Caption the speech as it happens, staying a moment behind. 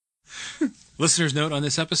Listener's note on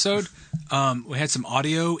this episode, we had some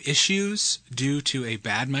audio issues due to a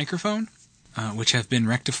bad microphone, which have been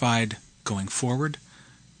rectified going forward.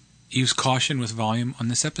 Use caution with volume on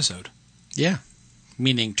this episode. Yeah,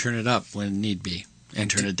 meaning turn it up when need be,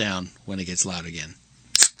 and turn it down when it gets loud again.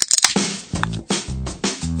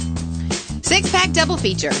 Six-pack double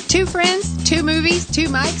feature. 2 friends, 2 movies, 2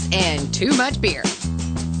 mics, and too much beer.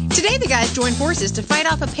 Today, the guys join forces to fight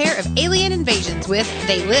off a pair of alien invasions with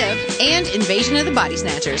They Live and Invasion of the Body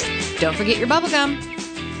Snatchers. Don't forget your bubblegum.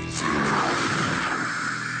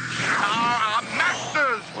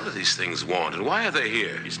 Masters! What do these things want, and why are they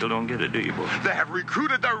here? You still don't get it, do you, boy? They have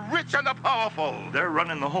recruited the rich and the powerful. They're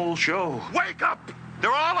running the whole show. Wake up!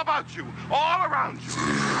 They're all about you, all around you.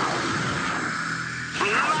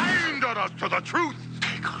 Blinded us to the truth.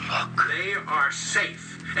 Take a look. They are safe.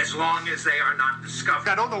 As long as they are not discovered.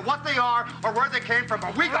 I don't know what they are or where they came from,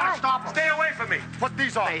 but we gotta stop them. Stay away from me. Put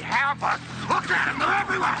these on. They have us. Look at them. They're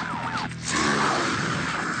everywhere.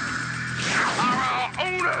 Our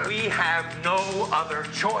owners. We have no other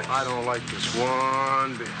choice. I don't like this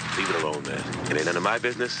one bit. Leave it alone, man. It ain't none of my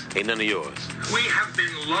business. Ain't none of yours. We have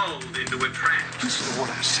been lulled into a trance. Listen to what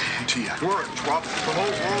I'm saying to you. We're in trouble. The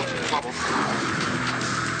whole world's in trouble.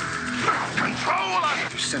 Control us!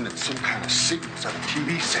 You're sending some kind of signals out of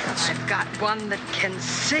TV sets. I've got one that can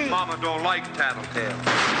see. Mama don't like tattletale.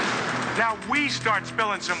 Now we start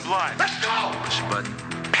spilling some blood. Let's go! Push a button.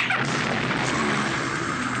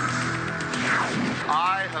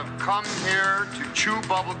 I have come here to chew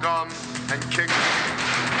bubblegum and kick.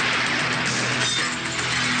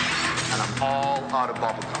 And I'm all out of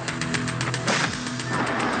bubblegum.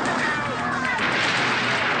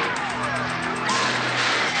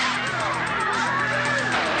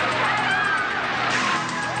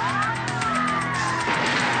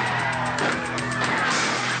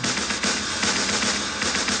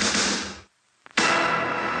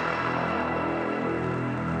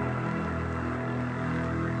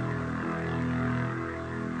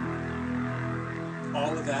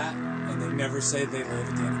 All of that, and they never say They Live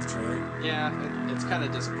at the end of the trailer. Yeah, it's kind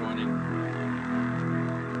of disappointing.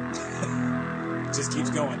 It just keeps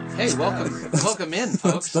going. Hey, welcome in,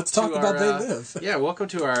 folks. Let's talk about They Live. Yeah, welcome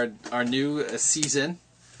to our new season.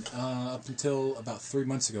 Up until about 3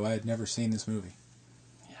 months ago, I had never seen this movie.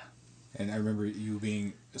 Yeah. And I remember you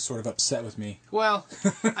being sort of upset with me. Well,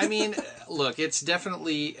 I mean, look, it's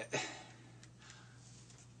definitely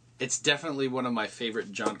one of my favorite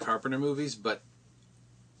John Carpenter movies, but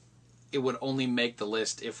it would only make the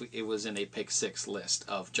list if it was in a Pick 6 list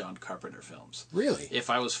of John Carpenter films. Really? If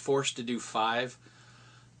I was forced to do 5,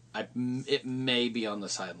 it may be on the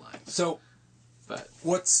sideline. So, but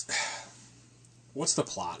what's the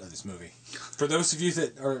plot of this movie? For those of you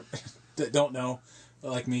that don't know,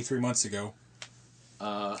 like me 3 months ago,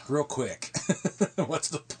 real quick, what's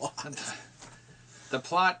the plot? The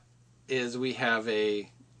plot is we have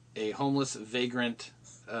a homeless vagrant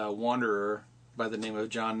wanderer by the name of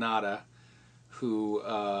John Nada, who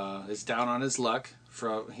is down on his luck.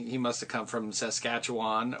 He must have come from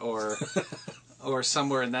Saskatchewan or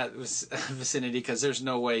somewhere in that vicinity, because there's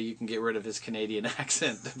no way you can get rid of his Canadian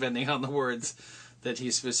accent, depending on the words that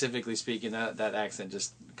he's specifically speaking. That accent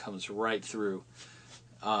just comes right through.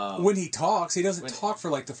 When he talks, he doesn't talk for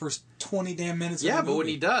like the first 20 damn minutes of the movie. Yeah, but when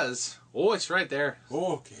he does, it's right there.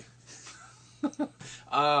 Oh, okay.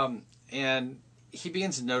 And he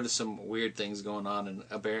begins to notice some weird things going on, and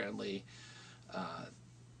apparently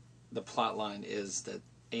the plot line is that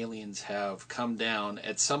aliens have come down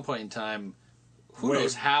at some point in time, who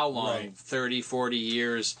knows how long, right. 30, 40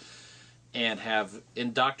 years, and have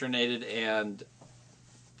indoctrinated and,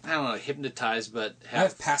 I don't know, hypnotized, but I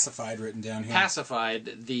have pacified written down here.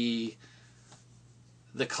 Pacified the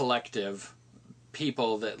collective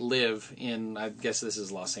people that live in, I guess this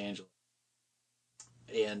is Los Angeles.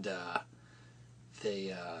 And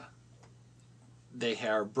they are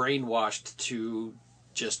brainwashed to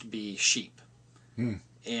just be sheep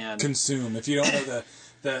and consume. If you don't know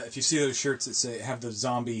if you see those shirts that say have the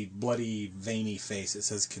zombie bloody veiny face, it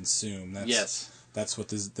says consume. That's what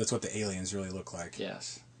the aliens really look like.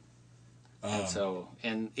 Yes.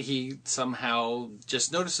 And he somehow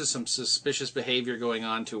just notices some suspicious behavior going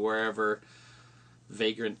on to wherever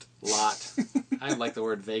vagrant lot. I like the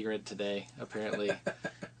word vagrant today, apparently.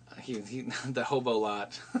 He the hobo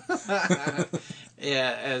lot.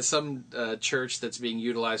 Yeah, as some church that's being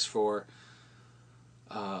utilized for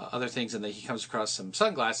other things, and then he comes across some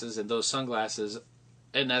sunglasses, and those sunglasses,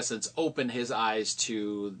 in essence, open his eyes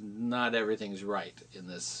to not everything's right in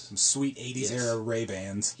this. Some sweet 80s era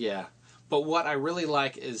Ray-Bans. Yeah. But what I really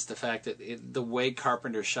like is the fact that the way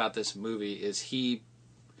Carpenter shot this movie is he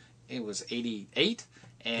it was 88,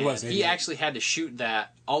 and It was he 88. actually had to shoot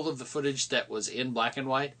that, all of the footage that was in black and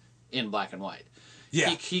white.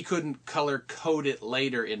 Yeah. He couldn't color code it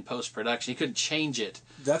later in post-production. He couldn't change it.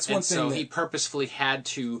 That's one and thing so that- he purposefully had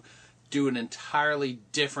to do an entirely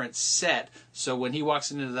different set. So when he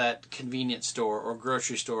walks into that convenience store or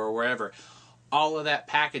grocery store or wherever, all of that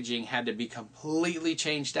packaging had to be completely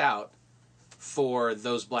changed out for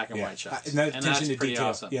those black and white shots. And that and attention that's to pretty detail.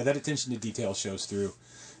 awesome. Yeah, that attention to detail shows through.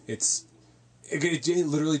 It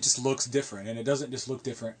literally just looks different, and it doesn't just look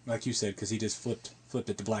different, like you said, because he just flipped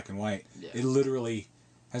it to black and white. Yeah. It literally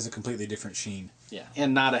has a completely different sheen. Yeah,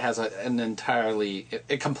 and Nada has a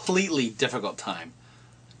completely difficult time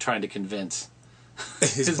trying to convince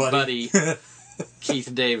his buddy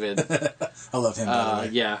Keith David. I love him, by the way.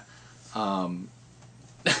 Yeah,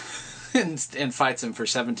 and fights him for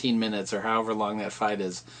 17 minutes or however long that fight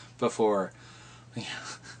is before.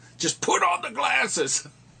 Just put on the glasses.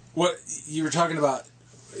 What you were talking about,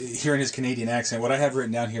 hearing his Canadian accent, what I have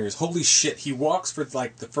written down here is, holy shit, he walks for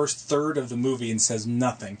like the first third of the movie and says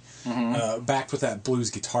nothing, backed with that blues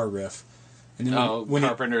guitar riff. And then when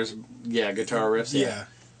Carpenter's guitar riffs. yeah.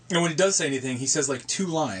 And when he does say anything, he says like 2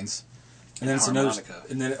 lines, and then it's harmonica.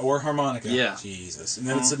 or harmonica. Yeah. Jesus. And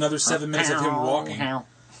then it's another 7 minutes of him walking.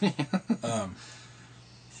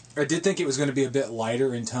 I did think it was going to be a bit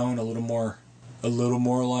lighter in tone, a little more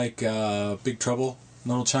like Big Trouble in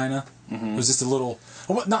Little China. It was just a little,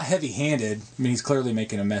 not heavy-handed. I mean, he's clearly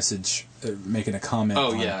making a message, making a comment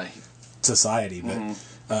on society, but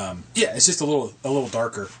yeah, it's just a little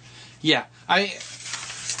darker. Yeah,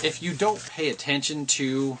 if you don't pay attention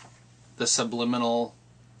to the subliminal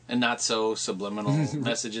and not so subliminal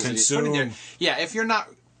messages that he's putting there, if you're not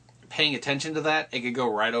paying attention to that, it could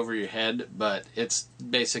go right over your head. But it's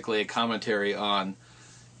basically a commentary on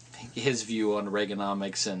his view on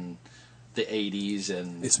Reaganomics and the 80s,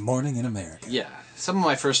 and It's Morning in America. yeah. Some of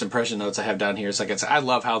my first impression notes I have down here is I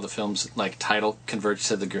love how the film's like title converts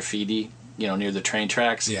to the graffiti, near the train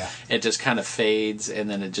tracks. Yeah. It just kind of fades, and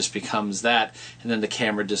then it just becomes that, and then the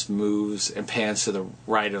camera just moves and pans to the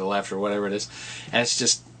right or the left or whatever it is, and it's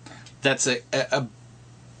just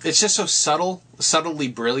it's just so subtly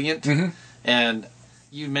brilliant. And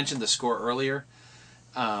you mentioned the score earlier.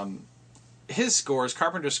 His scores,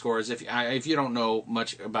 Carpenter's scores, if you don't know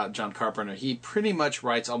much about John Carpenter, he pretty much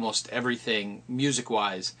writes almost everything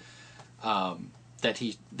music-wise that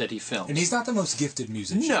he films. And he's not the most gifted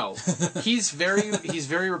musician. No, he's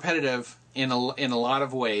very repetitive in a lot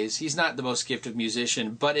of ways. He's not the most gifted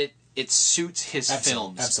musician, but it suits his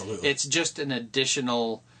films. Absolutely, it's just an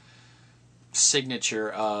additional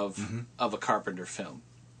signature of a Carpenter film,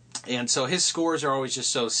 and so his scores are always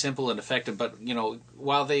just so simple and effective. But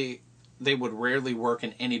while they would rarely work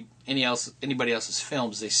in anybody else's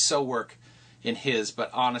films, they so work in his.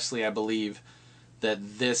 But honestly, I believe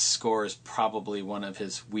that this score is probably one of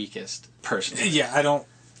his weakest, personally. Yeah, I don't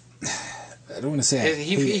want to say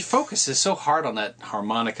he focuses so hard on that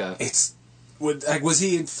harmonica. Was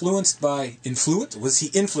he influenced by Blues?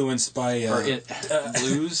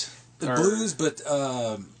 Blues, but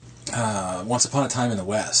Once Upon a Time in the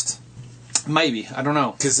West. Maybe, I don't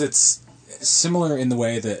know. Because it's similar in the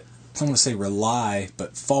way that, I don't want to say rely,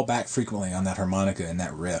 but fall back frequently on that harmonica and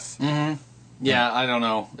that riff. Mm-hmm. Yeah, I don't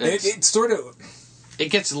know. It sort of... It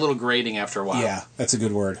gets a little grating after a while. Yeah, that's a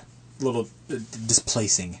good word. A little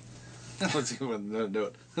displacing. Let's see what they'll do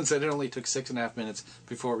it. It only took 6.5 minutes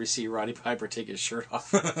before we see Roddy Piper take his shirt off.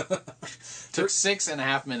 Took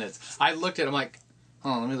 6.5 minutes. I looked at him like,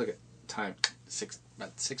 let me look at time.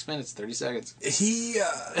 About 6 minutes, 30 seconds. He,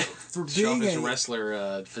 for being his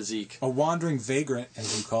wrestler physique. A wandering vagrant,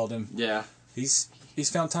 as you called him. Yeah. He's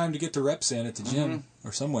found time to get the reps in at the gym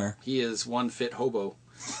or somewhere. He is one fit hobo.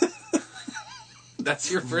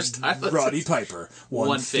 That's your first title. Roddy Piper,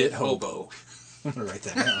 one fit hobo. I'm going to write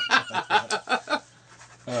that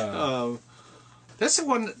down. That's the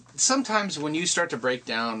one. Sometimes when you start to break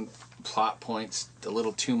down plot points a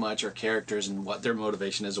little too much, or characters and what their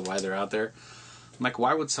motivation is and why they're out there, I'm like,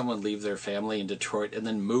 why would someone leave their family in Detroit and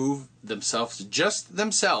then move just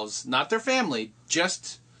themselves, not their family,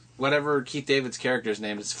 just whatever Keith David's character's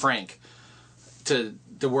name is, Frank, to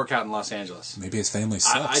work out in Los Angeles? Maybe his family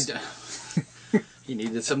sucks. He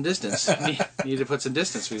needed some distance. He needed to put some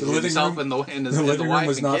distance between himself and the wife and the living room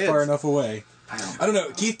was not kids. far enough away. I don't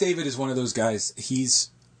know. Keith David is one of those guys. He's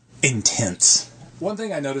intense. One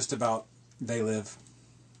thing I noticed about They Live,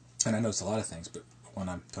 and I noticed a lot of things, but one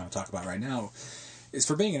I'm going to talk about right now, is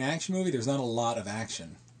for being an action movie, there's not a lot of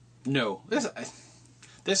action. No.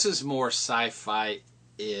 This is more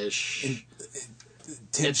sci-fi-ish.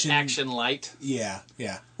 tension. It's action light. Yeah.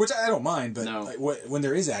 Which I don't mind, but No. like, when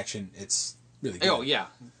there is action, it's really good. Oh yeah,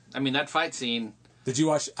 I mean that fight scene. Did you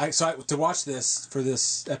watch? To watch this for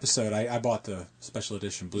this episode, I bought the special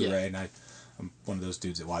edition Blu-ray, and I'm one of those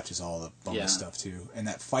dudes that watches all the bonus stuff too. And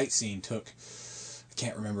that fight scene took, I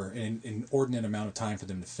can't remember, an inordinate amount of time for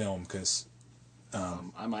them to film because.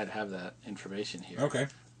 I might have that information here. Okay.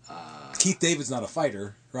 Keith David's not a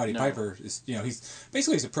fighter. Roddy Piper is,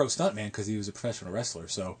 he's a pro stuntman because he was a professional wrestler.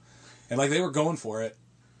 So, and like they were going for it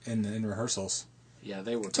in rehearsals. Yeah,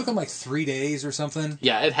 they were. It took them like 3 days or something.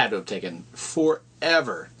 Yeah, it had to have taken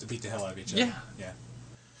forever to beat the hell out of each other. Yeah.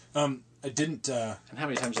 I didn't. And how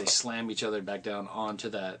many times they slam each other back down onto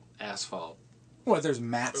that asphalt? Well, there's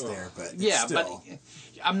mats there, but yeah, still. but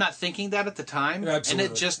I'm not thinking that at the time, Absolutely.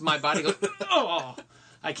 and it just my body goes, oh,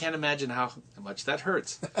 I can't imagine how much that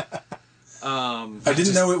hurts. I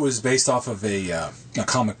didn't know it was based off of a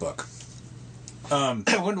comic book.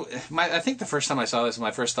 I think the first time I saw this, my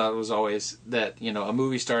first thought was always that a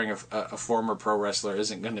movie starring a former pro wrestler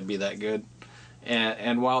isn't going to be that good,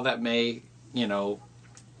 and while that may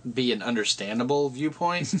be an understandable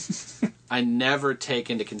viewpoint, I never take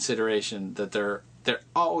into consideration that they're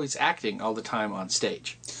always acting all the time on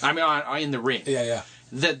stage. I mean, in the ring. Yeah.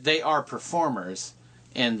 That they are performers,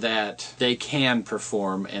 and that they can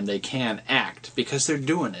perform and they can act because they're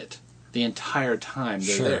doing it the entire time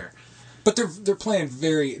they're there. But they're playing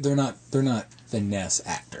they're not finesse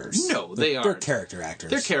actors. No, they are. They're character actors.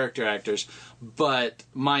 They're character actors. But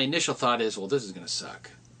my initial thought is, well, this is going to suck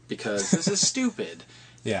because this is stupid.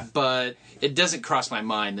 Yeah. But it doesn't cross my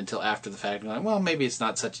mind until after the fact. I'm like, well, maybe it's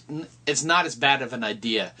not as bad of an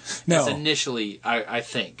idea as initially I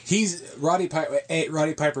think. Roddy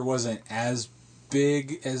Piper wasn't as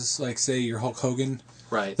big as, like, say, your Hulk Hogan.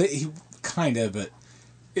 Right. He kind of, but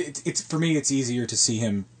it's for me, it's easier to see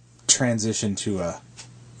him transition to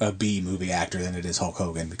a B movie actor than it is Hulk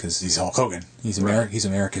Hogan because he's Hulk Hogan. He's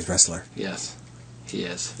America's wrestler. Yes, he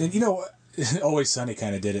is. And Always Sunny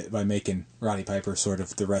kind of did it by making Roddy Piper sort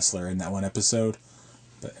of the wrestler in that one episode.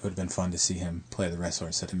 But it would have been fun to see him play the wrestler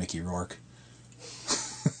instead of Mickey Rourke.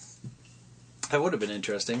 That would have been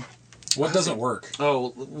interesting. What doesn't work?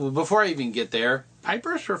 Oh, before I even get there,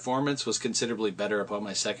 Piper's performance was considerably better upon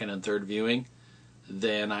my second and third viewing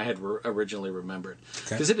than I had originally remembered.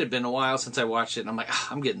 Because it had been a while since I watched it, and I'm like,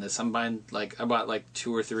 I'm getting this. I bought like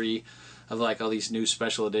 2 or 3 of like all these new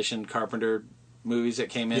special edition Carpenter movies that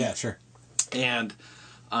came in. Yeah, sure. And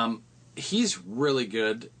he's really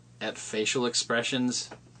good at facial expressions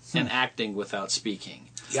and acting without speaking.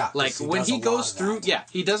 Yeah, like when he goes through,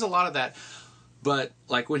 he does a lot of that. But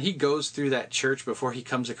like when he goes through that church before he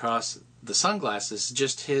comes across the sunglasses,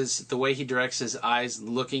 just the way he directs his eyes,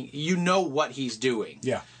 looking, what he's doing.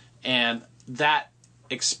 Yeah, and that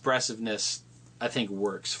expressiveness, I think,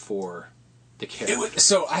 works for the character.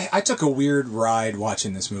 So I took a weird ride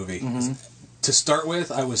watching this movie. Mm-hmm. To start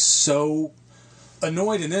with, I was so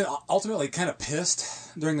annoyed and then ultimately kind of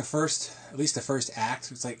pissed during the first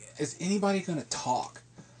act. It's like, is anybody going to talk?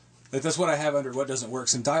 Like, that's what I have under what doesn't work.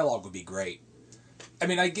 Some dialogue would be great. I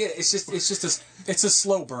mean, I get it's a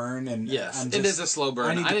slow burn, and yes, it is a slow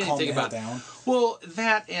burn. I didn't think about down. Well,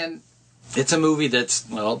 that and it's a movie that's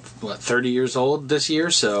 30 years old this year.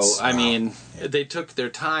 So I mean, they took their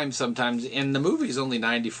time sometimes, and the movie's only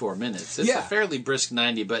 94 minutes. It's a fairly brisk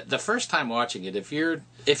 90. But the first time watching it, if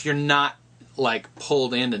you're not like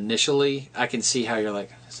pulled in initially, I can see how you're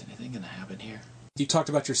like, is anything going to happen here? You talked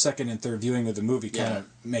about your second and third viewing of the movie, kind of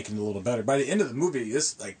making it a little better. By the end of the movie,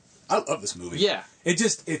 I love this movie. Yeah,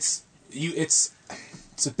 it's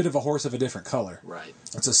a bit of a horse of a different color. Right.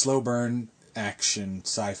 It's a slow burn action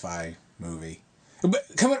sci-fi movie. But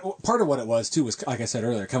part of what it was too was, like I said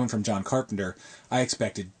earlier, coming from John Carpenter, I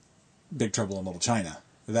expected Big Trouble in Little China,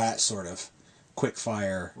 that sort of quick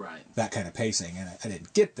fire, that kind of pacing, and I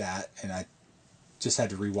didn't get that, and I just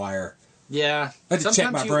had to rewire. Yeah, I had to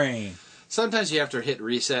check my brain. Sometimes you have to hit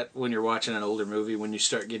reset when you're watching an older movie, when you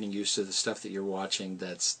start getting used to the stuff that you're watching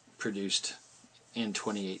that's produced in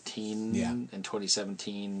 2018 and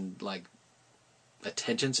 2017, like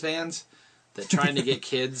attention spans that trying to get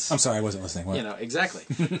kids. I'm sorry, I wasn't listening. What? Exactly.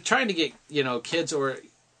 Trying to get kids or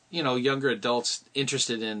younger adults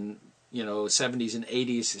interested in 70s and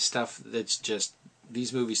 80s stuff. That's just,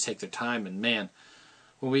 these movies take their time, and man,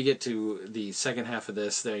 when we get to the second half of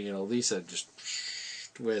this, there Lisa just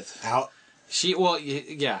with out.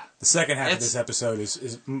 The second half of this episode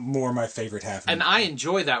is more my favorite half. And I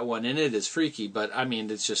enjoy that one, and it is freaky, but I mean,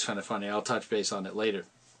 it's just kind of funny. I'll touch base on it later.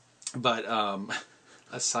 But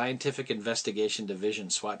a Scientific Investigation Division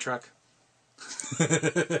SWAT truck.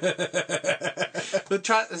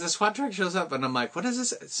 The SWAT truck shows up, and I'm like, what is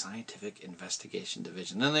this? Scientific Investigation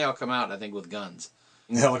Division. Then they all come out, I think, with guns.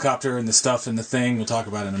 The helicopter and the stuff and the thing. We'll talk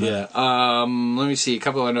about it in a minute. Yeah. Let me see. A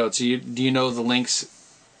couple of notes. Do you know the links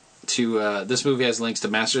to... this movie has links to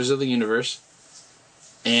Masters of the Universe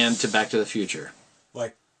and to Back to the Future.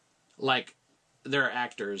 Like, there are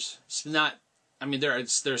actors. Not... I mean, there are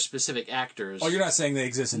specific actors. Oh, you're not saying they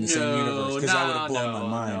exist in the same universe? Because that would have blown my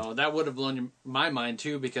mind. No, that would have blown my mind,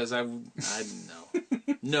 too, because I know.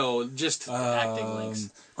 No, just acting links.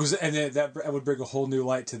 And that would bring a whole new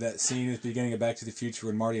light to that scene at the beginning of Back to the Future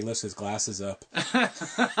when Marty lifts his glasses up.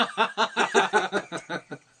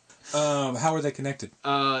 How are they connected?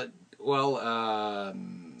 I'm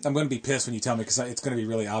going to be pissed when you tell me because it's going to be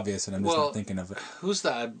really obvious and I'm just not thinking of it. Who's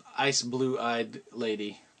the ice blue-eyed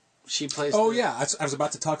lady? She plays... Oh, yeah. I was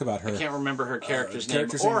about to talk about her. I can't remember her character's name.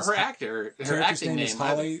 Or her actor. Her acting name is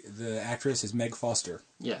Holly. The actress is Meg Foster.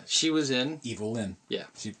 Yeah. She was in... Evil Lynn. Yeah.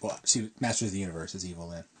 She Masters of the Universe is Evil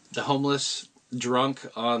Lynn. The homeless drunk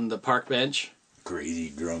on the park bench. Crazy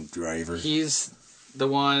drunk driver. He's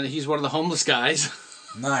one of the homeless guys.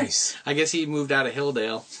 Nice. I guess he moved out of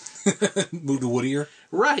Hilldale. Moved to Whittier?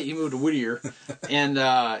 Right. He moved to Whittier.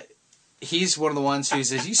 And... he's one of the ones who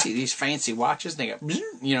says, you see these fancy watches? And they go,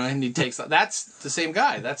 and he takes... That's the same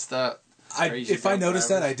guy. That's the... If I noticed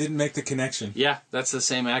that, I didn't make the connection. Yeah, that's the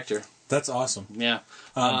same actor. That's awesome. Yeah.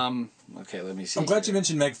 Okay, let me see. I'm glad you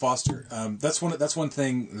mentioned Meg Foster. That's one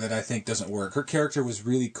thing that I think doesn't work. Her character was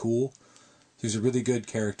really cool. She was a really good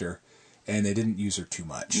character, and they didn't use her too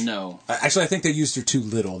much. No. Actually, I think they used her too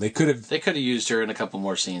little. They could have used her in a couple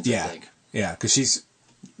more scenes, I think. Yeah, because she's...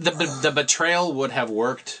 The betrayal would have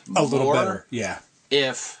worked a little better, yeah.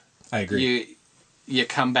 If I agree. You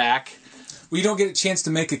come back. Well, you don't get a chance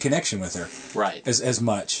to make a connection with her. Right. As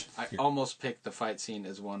much. I almost picked the fight scene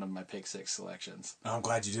as one of my pick 6 selections. Oh, I'm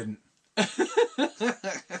glad you didn't.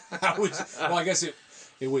 I guess it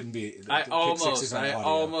wouldn't be. I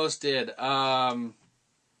almost did.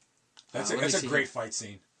 That's a great fight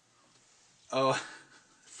scene. Oh,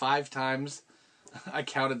 5 times. I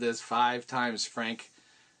counted this 5 times Frank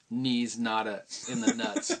knees Nada in the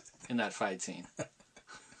nuts in that fight scene.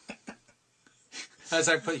 As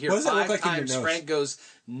I put here, 5 times Frank goes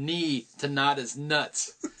knee to Nada's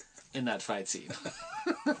nuts in that fight scene.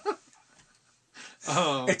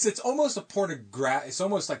 It's almost a It's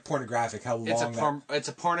almost like pornographic. How long? It's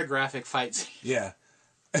a pornographic fight scene. Yeah,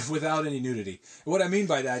 without any nudity. What I mean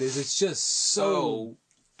by that is it's just so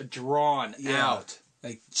drawn out.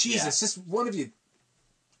 Like Jesus, just one of you.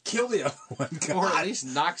 Kill the other one. God. Or at least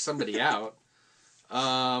knock somebody out.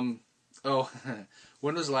 When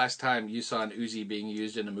was the last time you saw an Uzi being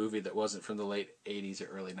used in a movie that wasn't from the late 80s or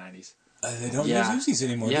early 90s? They don't use Uzis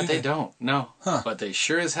anymore, Yeah, they don't. No. Huh. But they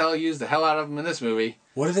sure as hell use the hell out of them in this movie.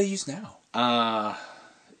 What do they use now?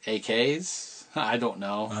 AKs? I don't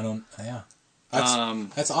know. Yeah.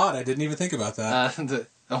 That's odd. I didn't even think about that.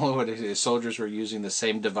 The only soldiers were using the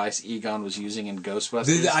same device Egon was using in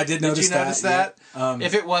Ghostbusters. I did notice that. Did you notice that? Yeah.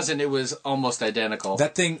 If it wasn't, it was almost identical.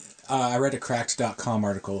 That thing, I read a Cracked.com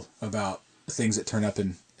article about things that turn up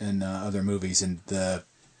in other movies, and the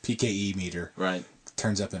PKE meter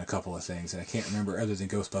turns up in a couple of things, and I can't remember other than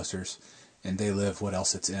Ghostbusters and They Live what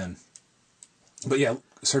else it's in. But yeah,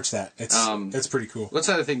 search that. It's pretty cool. What's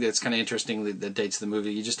another thing that's kind of interesting that dates the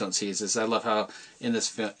movie you just don't see is this. I love how in this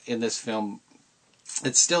film,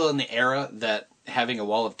 it's still in the era that having a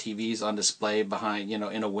wall of TVs on display behind,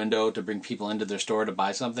 in a window to bring people into their store to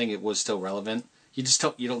buy something, it was still relevant. You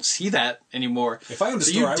don't see that anymore. If I owned a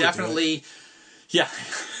store, I would definitely, do it. Yeah.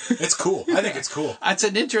 It's cool. I think it's cool.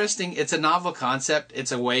 It's a novel concept.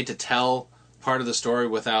 It's a way to tell part of the story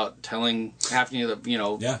without having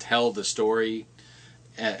to, tell the story.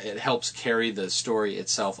 It helps carry the story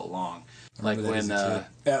itself along. Like when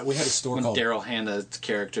we had a store called Daryl Hannah's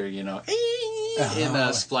character,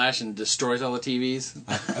 in Splash and destroys all the TVs.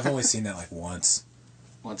 I've only seen that like once.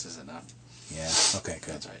 Once is enough. Yeah. Okay.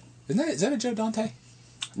 Good. That's right. Is that a Joe Dante?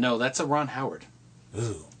 No, that's a Ron Howard.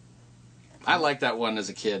 Ooh. I liked that one as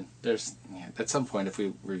a kid. At some point, if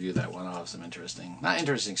we review that one, I'll have some not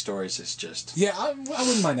interesting stories. It's just I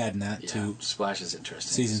wouldn't mind adding that too. Splash is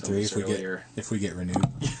interesting. Season 3 if we get renewed.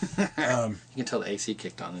 You can tell the AC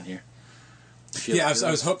kicked on in here. I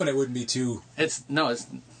was hoping it wouldn't be too.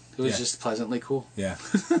 It was just pleasantly cool. Yeah,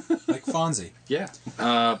 like Fonzie. Yeah.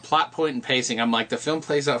 Plot point and pacing. I'm like, the film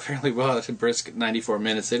plays out fairly well at a brisk 94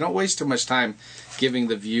 minutes. They don't waste too much time giving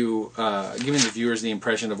the viewers the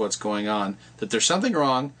impression of what's going on, that there's something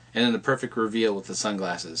wrong, and then the perfect reveal with the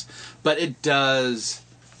sunglasses. But it does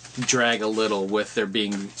drag a little with there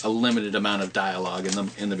being a limited amount of dialogue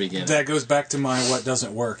in the beginning. That goes back to my what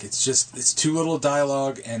doesn't work. It's too little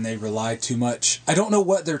dialogue, and they rely too much. I don't know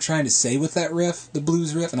what they're trying to say with that riff, the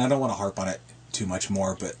blues riff, and I don't want to harp on it too much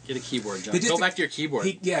more, but... Get a keyboard, John. Go back to your keyboard.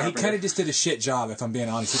 He kind of just did a shit job, if I'm being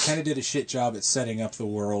honest. He kind of did a shit job at setting up the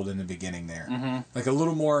world in the beginning there. Mm-hmm. Like a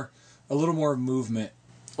little more movement.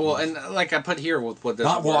 Well, and like I put here with what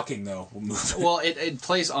not walking though. Well, it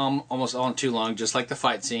plays almost on too long, just like the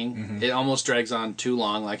fight scene. Mm-hmm. It almost drags on too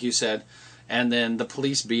long, like you said. And then the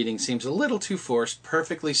police beating seems a little too forced,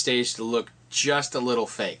 perfectly staged to look just a little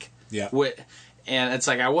fake. Yeah. And it's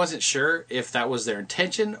like I wasn't sure if that was their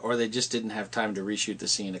intention or they just didn't have time to reshoot the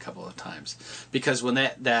scene a couple of times. Because when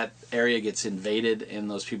that area gets invaded and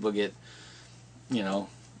those people get,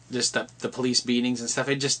 just the police beatings and stuff,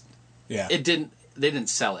 it just they didn't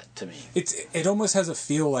sell it to me. It almost has a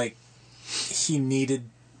feel like he needed,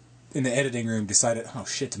 in the editing room, decided, oh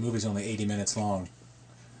shit, the movie's only 80 minutes long.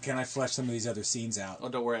 Can I flesh some of these other scenes out? Oh,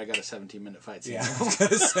 don't worry, I got a 17-minute fight scene.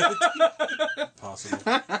 Yeah, possible.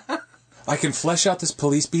 I can flesh out this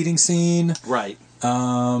police beating scene. Right.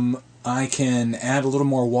 I can add a little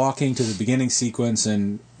more walking to the beginning sequence,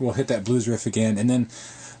 and we'll hit that blues riff again, and then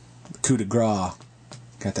coup de grace.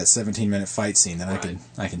 Got that 17-minute fight scene that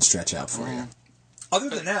I can stretch out for you. Other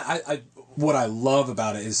than that, what I love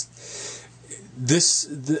about it is this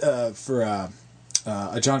for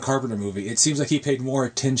a John Carpenter movie. It seems like he paid more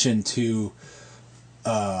attention to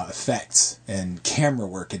effects and camera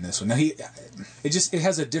work in this one. Now it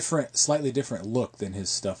has a slightly different look than his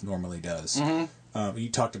stuff normally does. Mm-hmm. You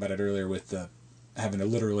talked about it earlier with having to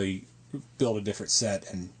literally build a different set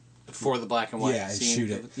and. For the black and white and scene.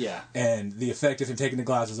 Shoot it. Yeah. And the effect of him taking the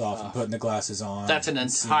glasses off and putting the glasses on. That's an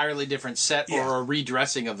entirely different set or a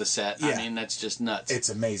redressing of the set. Yeah. I mean, that's just nuts. It's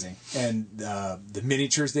amazing. And the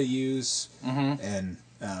miniatures they use, and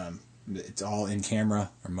it's all in camera,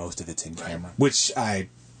 or most of it's in camera, which I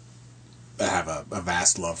have a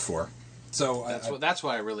vast love for. So that's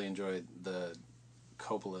why I really enjoyed the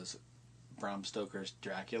Coppola's Bram Stoker's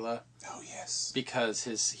Dracula. Oh yes,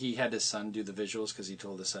 because he had his son do the visuals because he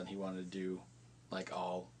told his son he wanted to do like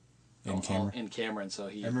all in camera, and so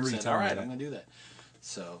he said, "All right, I'm going to do that."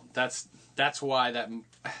 So that's why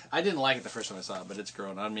I didn't like it the first time I saw it, but it's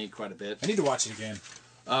grown on me quite a bit. I need to watch it again.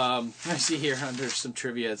 I see here under some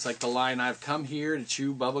trivia, it's like the line, "I've come here to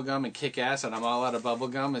chew bubblegum and kick ass, and I'm all out of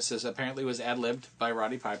bubblegum." It says apparently was ad-libbed by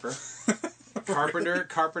Roddy Piper.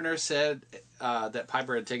 Carpenter said that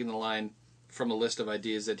Piper had taken the line from a list of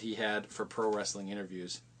ideas that he had for pro wrestling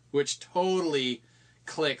interviews, which totally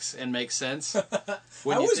clicks and makes sense.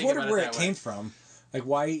 When I always wondered where it came from. Like,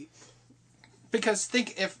 why? Because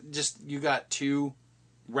think if just you got two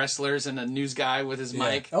wrestlers and a news guy with his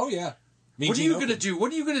mic. Oh, yeah. What are you going to do?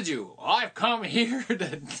 What are you going to do? I've come here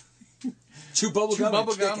to chew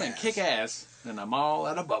bubblegum and kick ass, and I'm all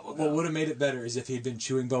out of bubblegum. What would have made it better is if he'd been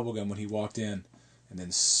chewing bubblegum when he walked in, and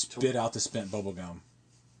then spit out the spent bubblegum,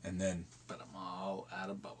 and then... But I'm all out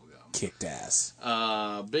of bubblegum. Kicked ass.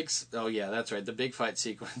 Oh yeah, that's right. The big fight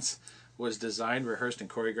sequence was designed, rehearsed, and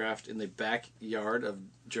choreographed in the backyard of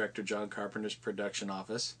director John Carpenter's production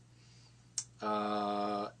office.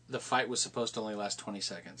 The fight was supposed to only last 20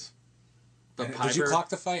 seconds. But Did you clock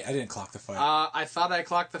the fight? I didn't clock the fight. I thought I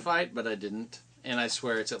clocked the fight, but I didn't. And I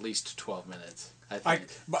swear it's at least 12 minutes, I think.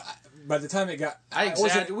 But by the time it got...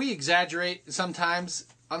 We exaggerate sometimes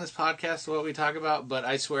on this podcast what we talk about, but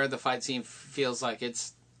I swear the fight scene feels like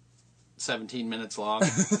it's 17 minutes long.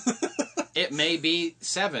 It may be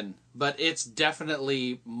 7, but it's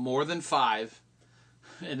definitely more than 5.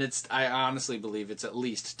 And I honestly believe it's at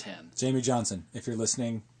least 10. Jamie Johnson, if you're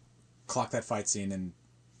listening, clock that fight scene and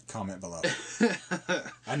comment below.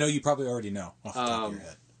 I know you probably already know off the top of your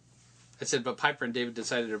head. I said, but Piper and David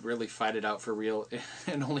decided to really fight it out for real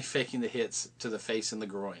and only faking the hits to the face and the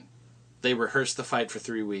groin. They rehearsed the fight for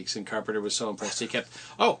 3 weeks, and Carpenter was so impressed he kept...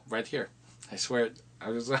 Oh, right here. I swear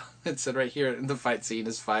it said right here, the fight scene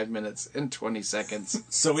is 5 minutes and 20 seconds.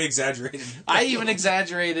 So we exaggerated. I even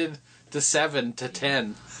exaggerated to 7 to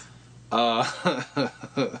 10.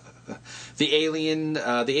 The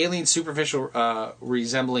alien superficial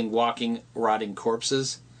resembling walking, rotting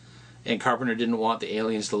corpses. And Carpenter didn't want the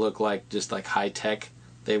aliens to look like just like high tech.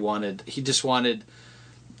 He just wanted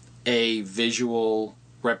a visual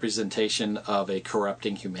representation of a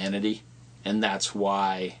corrupting humanity, and that's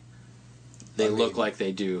why they look like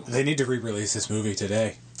they do. They need to re-release this movie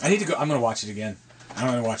today. I need to go. I'm going to watch it again. I'm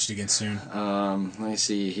going to watch it again soon. Let me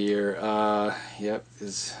see here. Yep,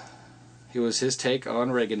 it was his take on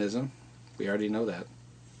Reaganism. We already know that.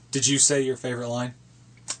 Did you say your favorite line?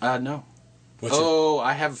 No.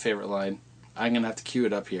 I have a favorite line. I'm going to have to cue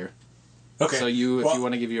it up here. Okay. So if you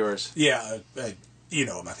want to give yours. Yeah, you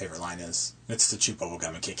know what my favorite line is. It's the chew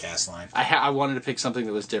bubblegum and kick-ass line. I wanted to pick something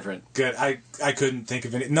that was different. Good. I couldn't think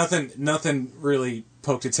of any. Nothing really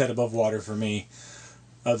poked its head above water for me,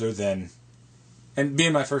 other than, and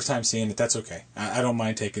being my first time seeing it, that's okay. I don't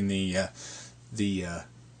mind taking the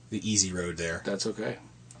easy road there. That's okay.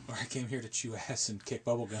 Or I came here to chew ass and kick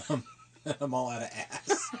bubblegum. I'm all out of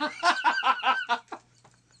ass.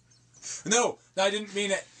 No, I didn't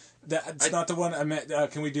mean it. That's not the one I meant.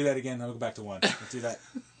 Can we do that again? I'll go back to one. Let's do that.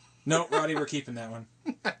 No, Roddy, we're keeping that one.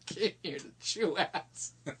 I came here to chew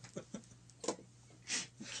ass.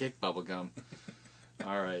 Kick bubblegum.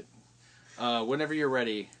 All right. Whenever you're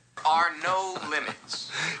ready. Are no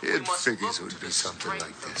limits. It figures it would be something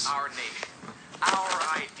like this. Our nation,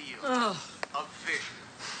 our ideal of vision.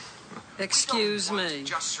 Excuse We don't want me.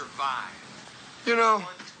 to just survive. You know,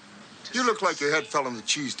 you look like your head fell in the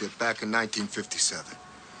cheese dip back in 1957.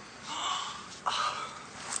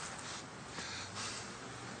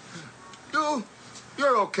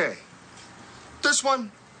 You're okay. This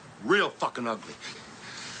one, real fucking ugly.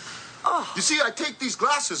 You see, I take these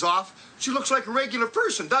glasses off, she looks like a regular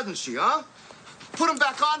person, doesn't she, huh? Put them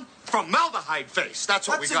back on, formaldehyde face. That's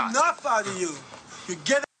what we got. That's enough out of you. You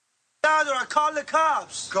get out or I call the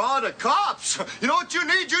cops. Call the cops? You know what you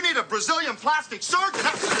need? You need a Brazilian plastic surgeon.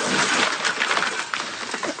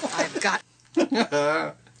 I've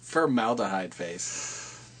got Formaldehyde face.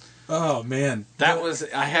 Oh, man. That was...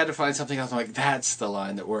 I had to find something else. I'm like, that's the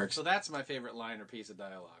line that works. So that's my favorite line or piece of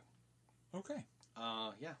dialogue. Okay.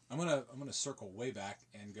 Yeah. I'm gonna circle way back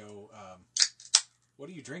and go. What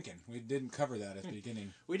are you drinking? We didn't cover that at the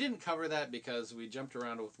beginning. We didn't cover that because we jumped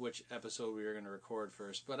around with which episode we were going to record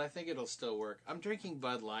first, but I think it'll still work. I'm drinking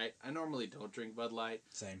Bud Light. I normally don't drink Bud Light.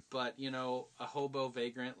 Same. But, you know, a hobo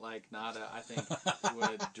vagrant like Nada, I think,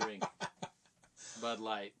 would drink Bud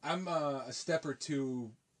Light. I'm a step or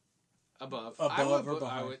two above or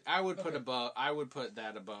behind. I would put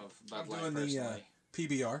that above Bud Light doing personally. The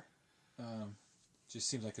PBR. Just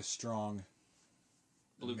seems like a strong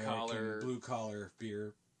blue collar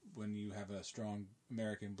beer when you have a strong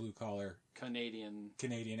American blue collar Canadian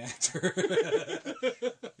actor.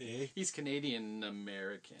 Yeah. He's Canadian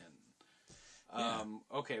American.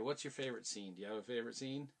 Okay, what's your favorite scene? Do you have a favorite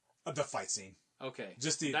scene? The fight scene. Okay,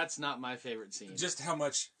 just that's not my favorite scene. Just how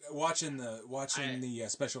much watching the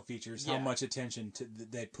special features, how much attention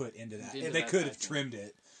they put into that. They could have trimmed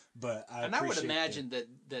it, but I would imagine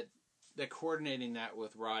that coordinating that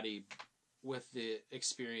with Roddy, with the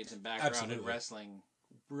experience and background in wrestling,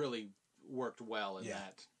 really worked well in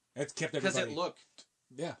that. It kept everybody, because it looked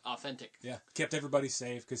authentic. Yeah, kept everybody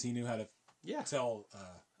safe because he knew how to tell.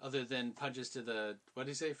 Other than punches to the, what did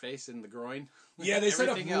he say, face and the groin? Yeah, they set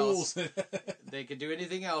up rules. They could do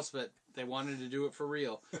anything else, but they wanted to do it for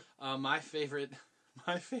real. My favorite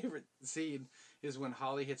scene is when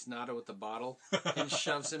Holly hits Nada with the bottle and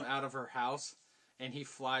shoves him out of her house, and he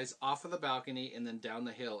flies off of the balcony and then down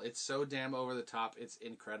the hill. It's so damn over the top, it's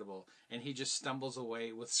incredible. And he just stumbles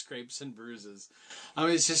away with scrapes and bruises. I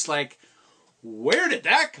mean, it's just like, where did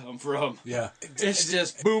that come from? Yeah. It's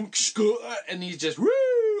just boom, and he's just woo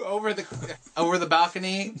over the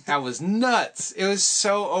balcony. That was nuts. It was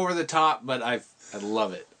so over the top, but I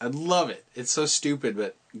love it. I love it. It's so stupid,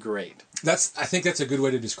 but great. I think that's a good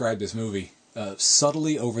way to describe this movie.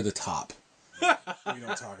 Subtly over the top. We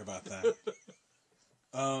don't talk about that.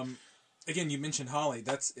 Again, you mentioned Holly.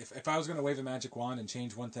 That's if I was going to wave a magic wand and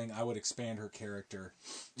change one thing, I would expand her character.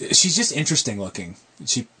 She's just interesting looking.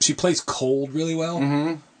 She plays cold really well.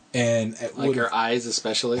 Mm-hmm. And like her eyes,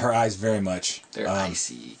 especially. Her eyes, very much. They're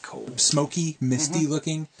icy, cold, smoky, misty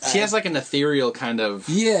looking. She has like an ethereal kind of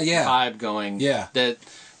vibe going. Yeah, that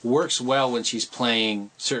works well when she's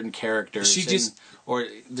playing certain characters. Or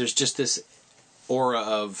there's just this aura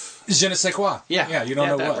of je ne sais quoi. Yeah, you don't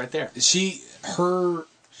know what right there.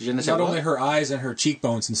 Not only her eyes and her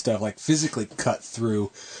cheekbones and stuff like physically cut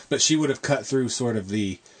through, but she would have cut through sort of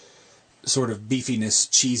beefiness,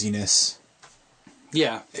 cheesiness.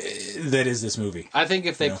 Yeah. That is this movie. I think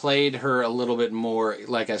if they played her a little bit more,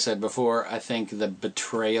 like I said before, I think the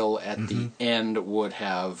betrayal at the end would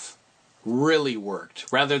have really worked.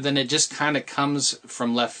 Rather than it just kind of comes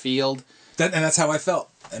from left field. And that's how I felt.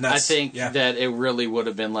 And I think that it really would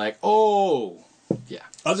have been like, oh, yeah.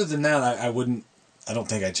 Other than that, I don't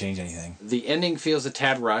think I'd change anything. The ending feels a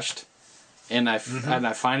tad rushed. And I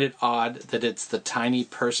find it odd that it's the tiny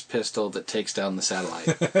purse pistol that takes down the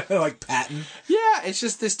satellite. Like Patton? Yeah, it's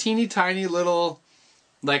just this teeny tiny little,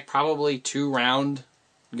 like probably 2-round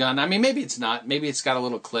gun. I mean, maybe it's not. Maybe it's got a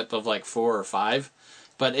little clip of like 4 or 5.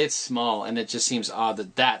 But it's small, and it just seems odd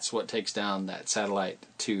that that's what takes down that satellite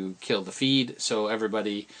to kill the feed, so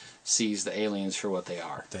everybody sees the aliens for what they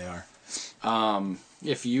are. They are.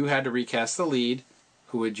 If you had to recast the lead,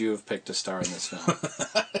 who would you have picked to star in this film?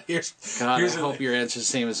 I hope your answer is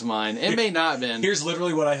the same as mine. It may not have been. Here's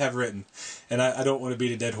literally what I have written, and I don't want to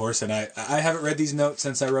beat a dead horse, and I haven't read these notes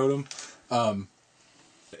since I wrote them.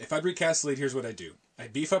 If I'd recast the lead, here's what I'd do.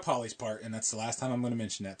 I'd beef up Holly's part, and that's the last time I'm going to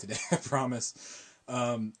mention that today, I promise.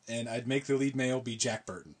 And I'd make the lead male be Jack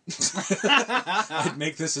Burton. I'd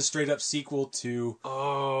make this a straight up sequel to...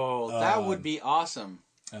 Oh, that would be awesome.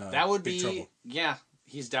 That would Big be... Trouble. Yeah,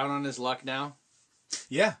 he's down on his luck now.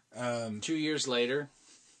 Yeah. 2 years later.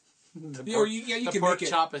 The you can Pork make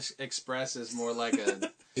it... Chop Express is more like a...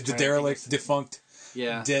 the derelict, defunct,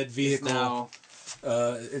 dead vehicle now,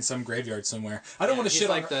 in some graveyard somewhere. I don't want to shit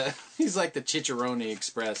on... He's like the Chicharoni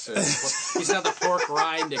Express. He's not the Pork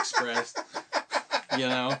Rind Express. You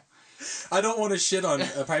know? I don't want to shit on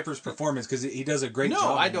Piper's performance because he does a great job.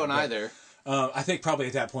 No, I don't either. I think probably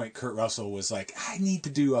at that point, Kurt Russell was like, I need to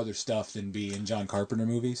do other stuff than be in John Carpenter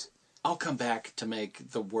movies. I'll come back to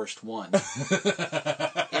make the worst one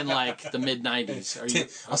in like the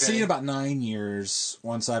mid-90s. I'll see you in about 9 years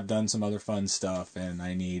once I've done some other fun stuff and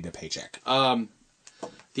I need a paycheck.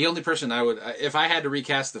 The only person I would, if I had to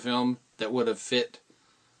recast the film that would have fit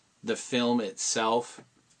the film itself,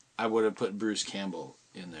 I would have put Bruce Campbell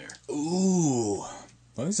in there. Ooh.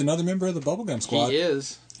 Well, he's another member of the Bubblegum Squad. He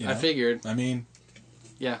is. You know? I figured. I mean...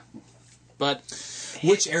 Yeah. But...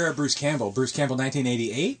 Which era Bruce Campbell? Bruce Campbell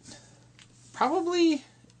 1988? Probably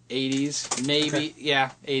 80s. Maybe. Okay.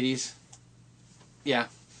 Yeah, 80s. Yeah.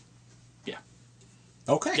 Yeah.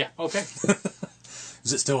 Okay. Yeah, okay.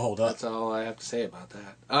 Does it still hold up? That's all I have to say about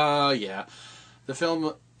that. Yeah. The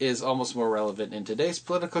film is almost more relevant in today's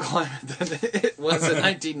political climate than it was in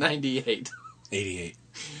 1998. 88.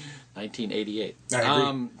 1988. I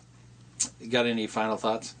agree. Got any final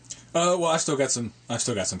thoughts? Well, I've still got some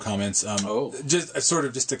comments.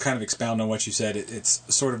 Just to kind of expound on what you said, it's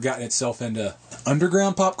sort of gotten itself into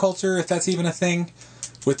underground pop culture, if that's even a thing,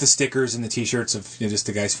 with the stickers and the T-shirts of just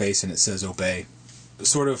the guy's face and it says "Obey." It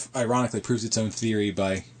sort of ironically proves its own theory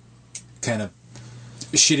by kind of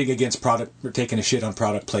shitting against product, or taking a shit on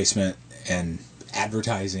product placement and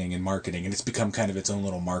advertising and marketing, and it's become kind of its own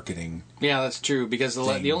little marketing. Yeah, that's true. Because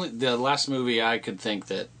the last movie I could think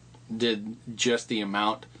that did just the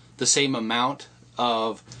same amount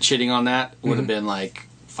of shitting on that would have been like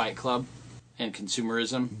Fight Club and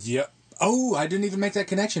consumerism. Yep. Oh, I didn't even make that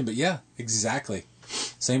connection, but yeah, exactly.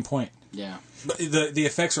 Same point. Yeah. But the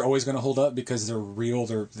effects are always going to hold up because they're real.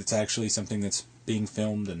 It's actually something that's being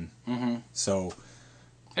filmed, and so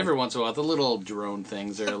every once in a while, the little drone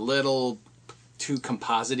things are a little too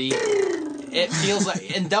composite-y. It feels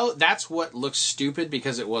like, and that's what looks stupid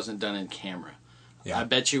because it wasn't done in camera. Yeah. I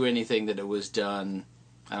bet you anything that it was done.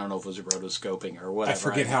 I don't know if it was rotoscoping or whatever. I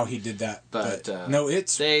forget how he did that. But no,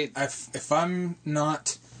 if I'm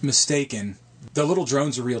not mistaken, the little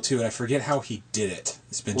drones are real too, and I forget how he did it.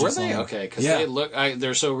 It's been Were they? Okay, because they look.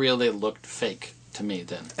 They're so real they looked fake to me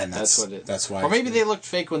then. And that's what it. That's why. Or maybe they looked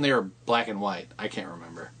fake when they were black and white. I can't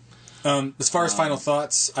remember. As far as final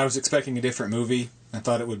thoughts, I was expecting a different movie. I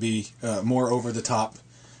thought it would be more over the top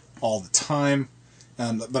all the time.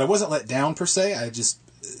 But I wasn't let down per se. I just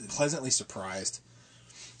pleasantly surprised.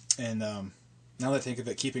 And now that I think of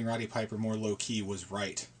it, keeping Roddy Piper more low key was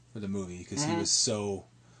right for the movie because he was so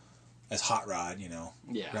as Hot Rod,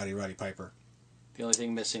 Roddy Piper. The only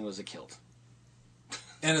thing missing was a kilt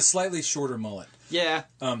and a slightly shorter mullet. Yeah,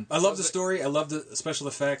 I love the story. I love the special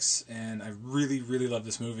effects, and I really, really love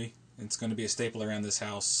this movie. It's going to be a staple around this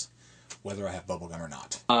house, whether I have bubblegum or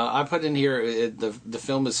not. I put in here the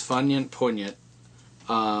film is fun and poignant.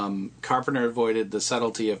 Carpenter avoided the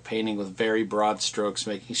subtlety of painting with very broad strokes,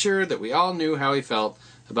 making sure that we all knew how he felt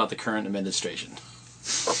about the current administration.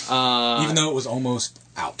 Even though it was almost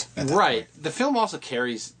out. Right. The film also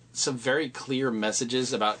carries some very clear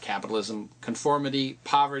messages about capitalism, conformity,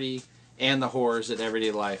 poverty, and the horrors that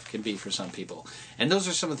everyday life can be for some people. And those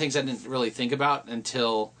are some of the things I didn't really think about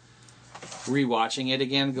until rewatching it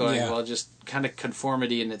again, going, well, just kind of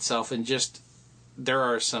conformity in itself, and just there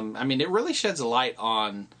are some. I mean, it really sheds a light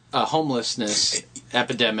on a homelessness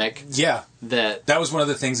epidemic. Yeah, that was one of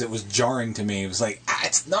the things that was jarring to me. It was like,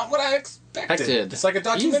 it's not what I expected. It's like a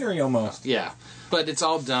documentary almost. Yeah, but it's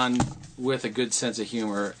all done with a good sense of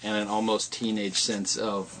humor and an almost teenage sense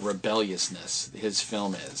of rebelliousness. His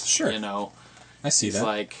film is sure, I see that. It's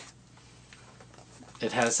like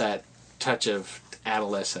it has that touch of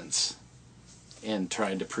adolescence in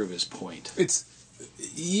trying to prove his point. It's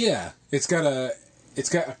got it's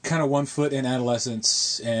got kind of one foot in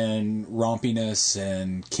adolescence and rompiness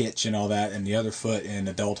and kitsch and all that, and the other foot in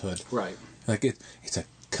adulthood. Right. Like it's a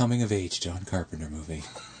coming of age John Carpenter movie.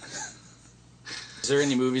 Is there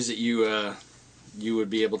any movies that you would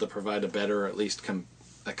be able to provide a better, or at least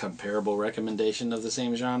a comparable recommendation of the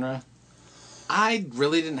same genre? I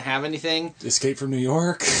really didn't have anything. Escape from New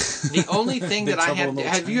York. The only thing that I had,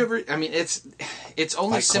 have you ever? I mean, it's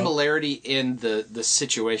only similarity in the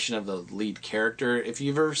situation of the lead character. If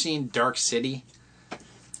you've ever seen Dark City,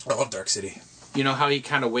 I love Dark City. You know how he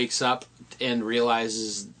kind of wakes up and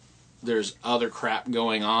realizes there's other crap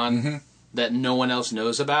going on that no one else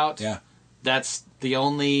knows about. Yeah, that's the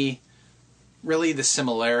only, really, the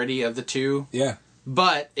similarity of the two. Yeah,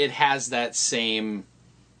 but it has that same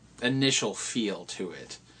initial feel to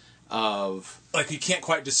it of like you can't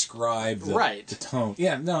quite describe the tone.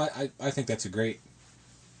 Yeah, no, I think that's a great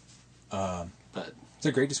but it's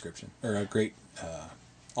a great description, or a great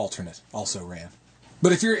alternate also ran.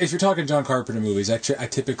 But if you're talking John Carpenter movies, I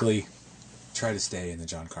typically try to stay in the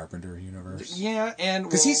John Carpenter universe. Yeah, and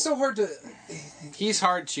because he's so hard to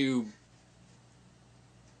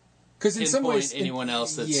because in some ways anyone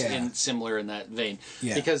else that's similar in that vein.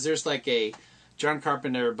 Yeah. Because there's like a John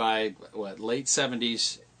Carpenter by late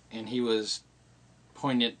 70s, and he was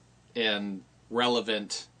poignant and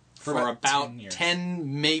relevant for about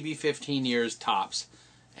 10 maybe 15 years tops,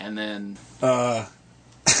 and then I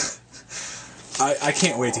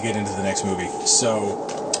can't wait to get into the next movie. So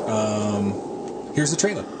here's the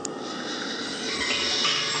trailer.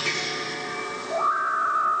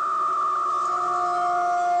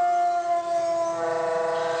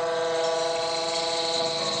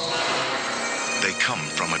 Come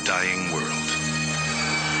from a dying world.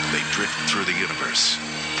 They drift through the universe,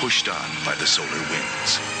 pushed on by the solar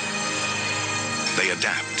winds. They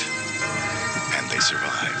adapt, and they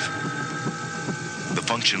survive. The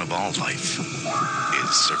function of all life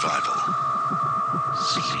is survival.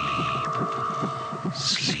 Sleep.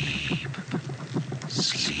 Sleep.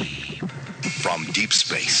 Sleep. From deep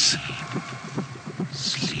space,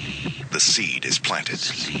 the seed is planted.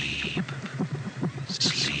 Sleep.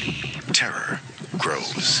 Terror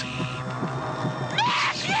grows.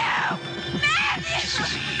 Matthew!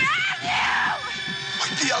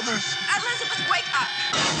 Like the others. Elizabeth, wake up!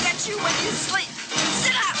 Get you when you sleep.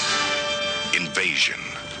 Sit up! Invasion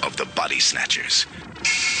of the Body Snatchers.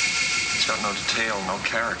 It's got no detail, no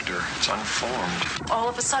character. It's unformed. All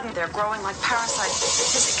of a sudden, they're growing like parasites.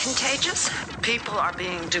 Is it contagious? People are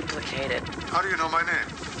being duplicated. How do you know my name?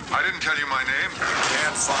 I didn't tell you my name.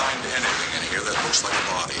 Can't find anything in here that looks like a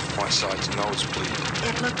body. One side's nosebleed.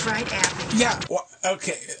 It looked right at me. Yeah, well,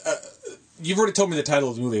 okay. You've already told me the title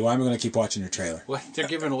of the movie. Why am I going to keep watching your trailer? Well, they're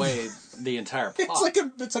giving away the entire plot.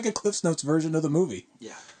 It's like a Cliff's Notes version of the movie.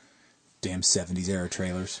 Yeah. Damn 70s era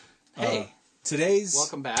trailers. Hey. Today's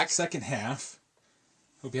welcome back. Second half.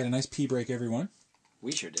 Hope you had a nice pee break, everyone.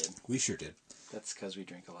 We sure did. We sure did. That's because we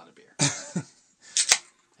drink a lot of beer.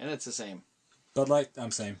 And it's the same. Bud Light,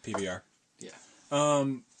 I'm saying PBR. Yeah.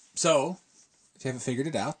 So, if you haven't figured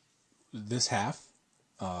it out, this half,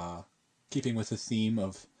 keeping with the theme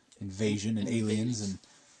of invasion and aliens, and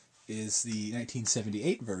is the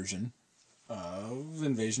 1978 version of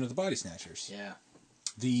Invasion of the Body Snatchers. Yeah.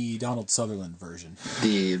 The Donald Sutherland version.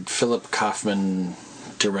 The Philip Kaufman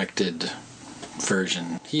directed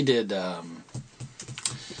version. He did,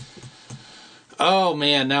 oh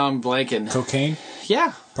man, now I'm blanking. Cocaine?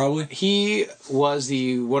 Yeah. Probably. He was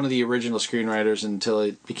one of the original screenwriters until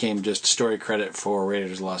it became just story credit for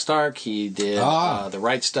Raiders of the Lost Ark. He did The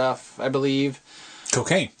Right Stuff, I believe.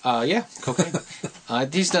 Cocaine. Yeah, cocaine.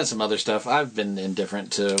 He's done some other stuff. I've been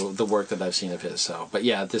indifferent to the work that I've seen of his. So, but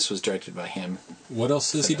yeah, this was directed by him. What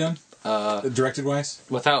else has he done? Directed wise?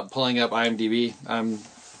 Without pulling up IMDb, I'm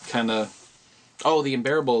kind of. Oh, The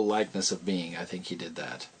Unbearable Likeness of Being. I think he did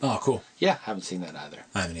that. Oh, cool. Yeah, haven't seen that either.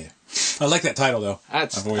 I haven't either. I like that title though.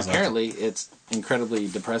 I've always apparently it's incredibly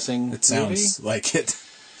depressing. It sounds like it.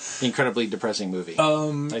 Incredibly depressing movie.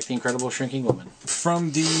 Like The Incredible Shrinking Woman.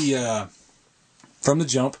 From the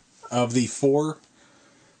jump of the 4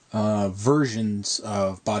 versions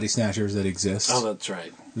of Body Snatchers that exist. Oh, that's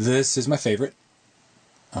right. This is my favorite.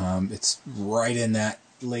 It's right in that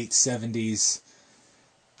late 70s.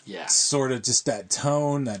 Yeah. Sort of just that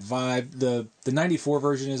tone, that vibe. The 94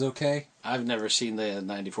 version is okay. I've never seen the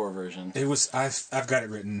 94 version. It was I've got it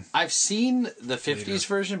written. I've seen the 50s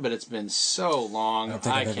version, but it's been so long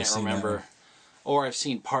I can't remember. Or I've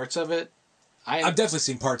seen parts of it. I've definitely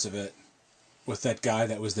seen parts of it with that guy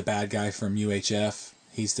that was the bad guy from UHF.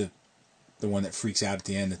 He's the one that freaks out at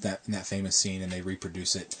the end in that famous scene, and they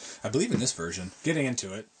reproduce it. I believe in this version. Getting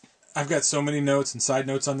into it, I've got so many notes and side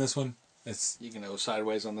notes on this one. You can go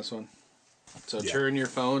sideways on this one. So Yeah. turn your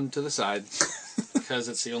phone to the side, because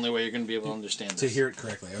it's the only way you're going to be able to understand this. To hear it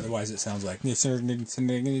correctly. Otherwise, it sounds like... Yep.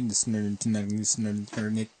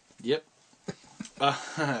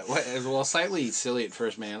 Well, slightly silly at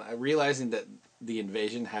first, man. Realizing that the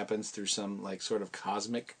invasion happens through some like sort of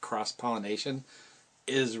cosmic cross-pollination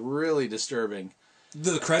is really disturbing.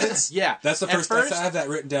 The credits? Yeah. That's the first... I have that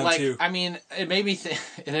written down, too. I mean, it made me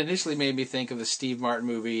it initially made me think of the Steve Martin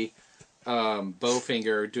movie,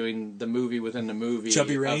 Bowfinger, doing the movie within the movie.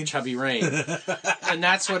 Chubby Rain? Chubby Rain. And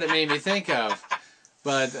that's what it made me think of.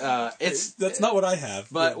 But that's not what I have.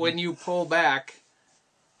 But when you pull back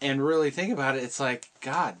and really think about it, it's like,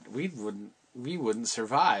 God, we wouldn't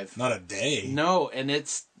survive. Not a day. No, and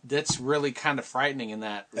that's really kind of frightening in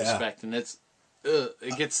that respect, and it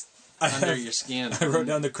gets under your skin. I wrote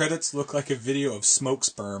down the credits look like a video of smoke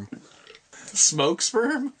sperm. Smoke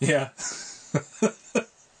sperm? Yeah.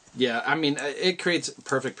 Yeah, I mean, it creates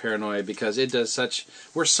perfect paranoia because it does such...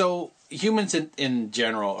 Humans in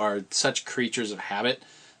general are such creatures of habit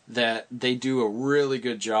that they do a really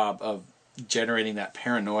good job of generating that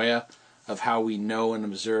paranoia of how we know and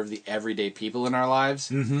observe the everyday people in our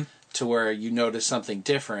lives, to where you notice something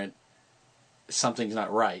different, something's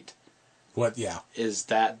not right. What? Yeah. Is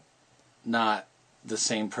that not the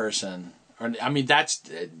same person? Or, I mean, it's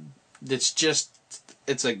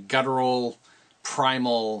a guttural,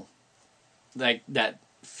 primal, like that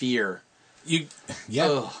fear. I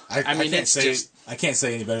can't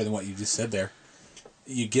say any better than what you just said there.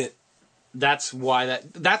 You get. That's why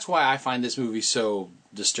I find this movie so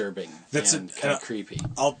disturbing and kind of creepy.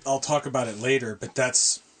 I'll talk about it later, but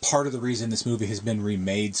that's part of the reason this movie has been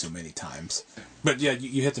remade so many times. But yeah,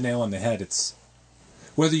 you hit the nail on the head. It's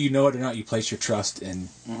whether you know it or not, you place your trust in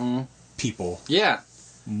people. Yeah,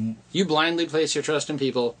 you blindly place your trust in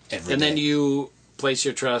people, and then you place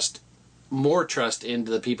your more trust into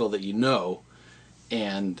the people that you know,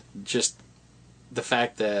 and just the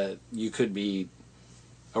fact that you could be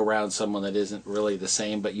around someone that isn't really the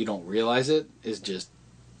same, but you don't realize it, is just...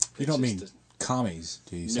 You don't mean commies,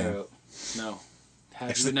 do you say? No.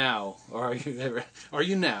 Have you now, or are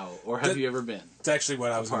you now, or have you ever been? It's actually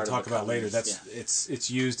what I was going to talk about later. It's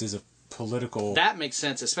used as a political... That makes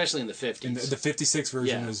sense, especially in the 50s. In the 56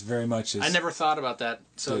 version was very much... I never thought about that,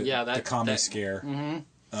 so the commie scare.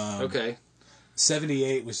 Okay.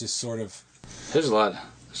 78 was just sort of... There's a lot of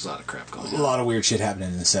crap going on. A lot of weird shit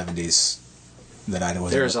happening in the 70s that I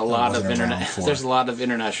wasn't. There's a lot of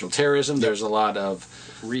international terrorism. Yep. There's a lot of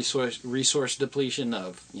resource depletion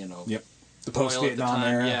of Yep. The post-Vietnam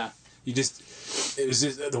era. Yeah. It was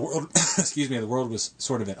just, the world. Excuse me. The world was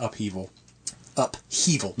sort of an upheaval,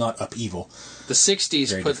 not upheaval. The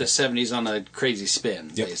 60s put the 70s on a crazy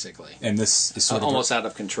spin, basically. And this is sort of almost out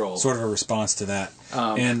of control. Sort of a response to that.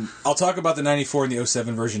 And I'll talk about the 94 and the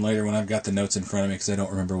 07 version later when I've got the notes in front of me, because I don't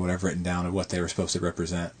remember what I've written down of what they were supposed to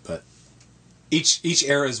represent. But each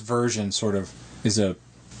era's version sort of is a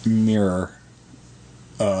mirror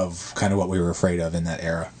of kind of what we were afraid of in that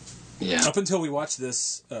era. Yeah. Up until we watched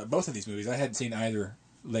this, both of these movies, I hadn't seen either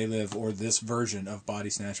They Live or this version of Body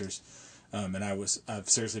Snatchers. And I've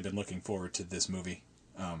seriously been looking forward to this movie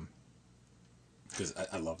because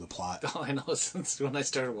I love the plot. Oh, I know. Since when I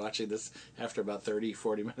started watching this, after about 30,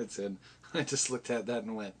 40 minutes in, I just looked at that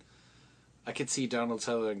and went, I could see Donald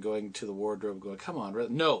Sutherland going to the wardrobe going, come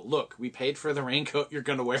on, no, look, we paid for the raincoat, you're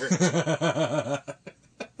going to wear it.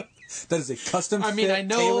 That is a custom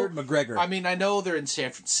tailored McGregor. I mean, I know they're in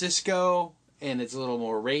San Francisco, and it's a little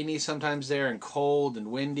more rainy sometimes there, and cold and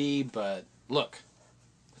windy, but look.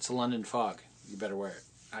 It's a London fog. You better wear it.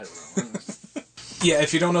 I don't know. Yeah,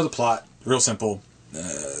 if you don't know the plot, real simple.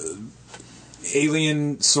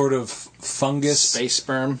 Alien sort of fungus. Space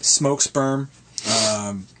sperm. Smoke sperm.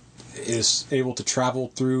 Is able to travel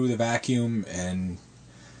through the vacuum and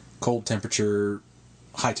cold temperature,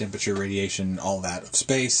 high temperature radiation, all that of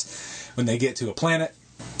space. When they get to a planet,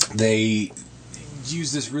 they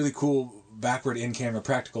use this really cool backward in-camera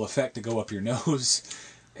practical effect to go up your nose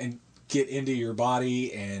and get into your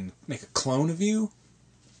body and make a clone of you,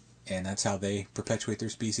 and that's how they perpetuate their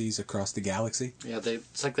species across the galaxy. Yeah,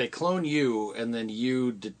 it's like they clone you, and then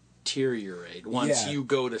you deteriorate once you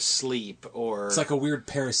go to sleep, or it's like a weird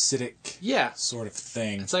parasitic sort of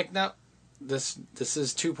thing. It's like, now this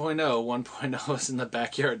is 2.0. 1.0 is in the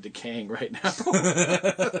backyard decaying right now.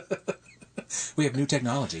 We have new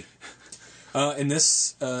technology. In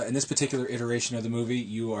this particular iteration of the movie,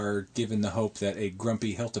 you are given the hope that a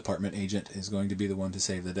grumpy health department agent is going to be the one to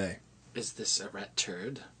save the day. Is this a rat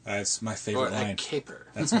turd? That's my favorite line. Or a caper?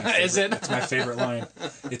 That's my favorite, Is it? That's my favorite line.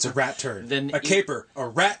 It's a rat turd. Then a caper. A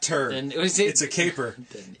rat turd. Then it's a caper.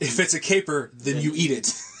 If it's a caper, then you eat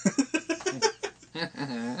it.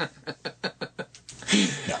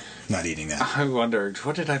 No, not eating that. I wondered,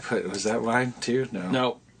 what did I put? Was that line too?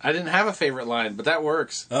 No. I didn't have a favorite line, but that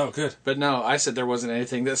works. Oh, good. But no, I said there wasn't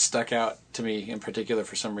anything that stuck out to me in particular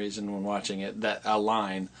for some reason when watching it. That a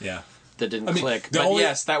line that didn't click. But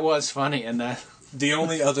yes, that was funny. And that the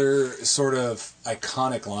only other sort of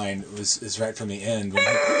iconic line is right from the end. When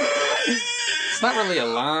it's not really a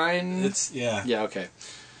line. It's yeah. Okay.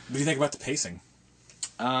 What do you think about the pacing?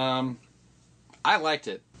 I liked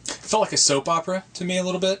it. It felt like a soap opera to me a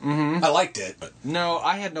little bit. Mm-hmm. I liked it. But... No,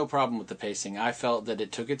 I had no problem with the pacing. I felt that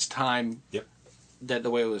it took its time. Yep. That the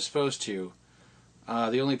way it was supposed to.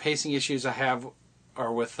 The only pacing issues I have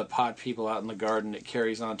are with the pod people out in the garden. It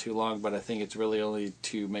carries on too long, but I think it's really only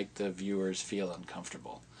to make the viewers feel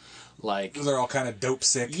uncomfortable. Like they're all kind of dope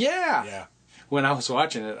sick. Yeah. Yeah. When I was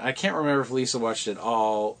watching it, I can't remember if Lisa watched it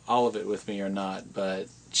all of it with me or not, but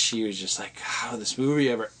she was just like, "How did this movie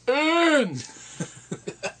ever end?"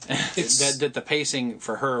 that the pacing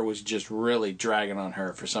for her was just really dragging on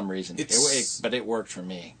her for some reason. But it worked for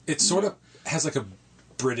me. It sort of has like a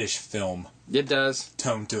British film. It does.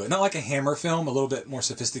 Tone to it. Not like a Hammer film, a little bit more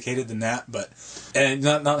sophisticated than that, and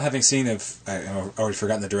not having seen I've already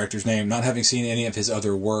forgotten the director's name, not having seen any of his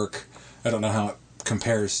other work, I don't know how it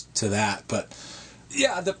compares to that, but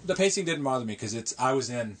yeah, the pacing didn't bother me because I was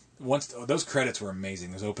in once those credits were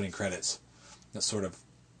amazing, those opening credits. That sort of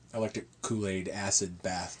electric Kool-Aid acid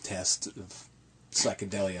bath test of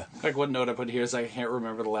psychedelia. Like one note I put here is I can't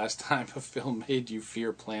remember the last time a film made you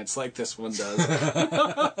fear plants like this one does.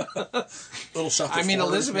 Little shot. I mean,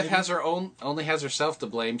 Elizabeth only has herself to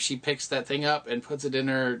blame. She picks that thing up and puts it in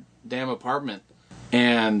her damn apartment,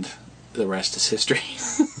 and the rest is history.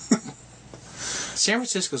 San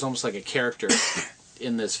Francisco is almost like a character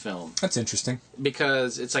in this film. That's interesting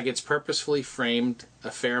because it's purposefully framed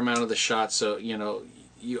a fair amount of the shots, so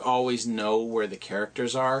you always know where the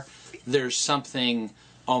characters are. There's something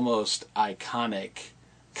almost iconic.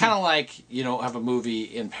 Kind of like you don't have a movie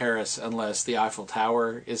in Paris unless the Eiffel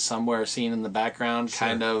Tower is somewhere seen in the background, sure.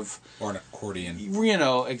 Kind of. Or an accordion.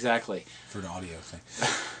 Exactly. For an audio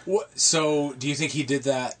thing. So, do you think he did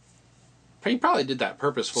that? He probably did that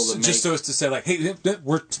purposeful to just so as to say, like, hey,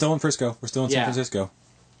 we're still in Frisco. We're still in San Francisco.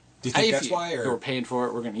 Do you think that's why? Or we're paying for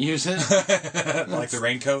it, we're going to use it. Like the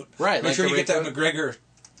raincoat? Right. Make sure you get that McGregor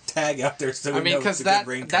tag out there so we know it's a good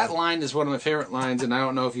raincoat. That line is one of my favorite lines, and I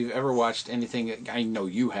don't know if you've ever watched anything. I know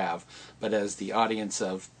you have, but as the audience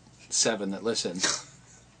of 7 that listen.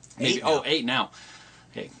 8 now.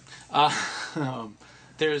 Okay.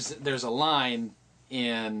 There's a line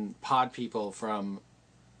in Pod People from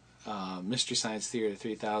Mystery Science Theater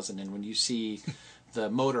 3000, and when you see the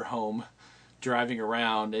motorhome driving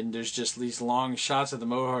around, and there's just these long shots of the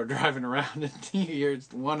motorhome driving around, and you hear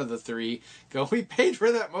one of the three go, "We paid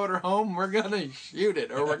for that motorhome, we're going to shoot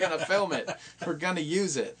it, or we're going to film it, we're going to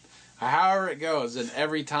use it." However it goes, and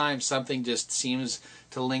every time something just seems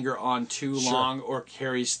to linger on too long or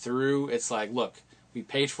carries through, it's like, look, we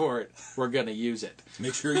paid for it, we're going to use it.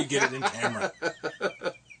 Make sure you get it in camera.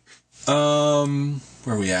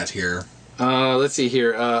 Where are we at here? Let's see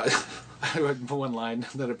here. I have one line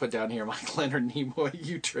that I put down here. Mike Leonard Nimoy,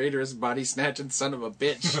 you traitorous body snatching son of a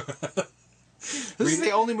bitch. This is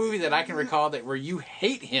the only movie that I can recall where you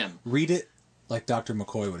hate him. Read it like Dr.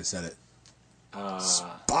 McCoy would have said it.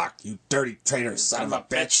 Spock, you dirty traitor son of a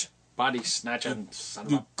bitch. Body snatching son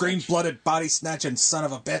of a bitch. You green-blooded body snatching son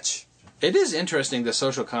of a bitch. It is interesting, the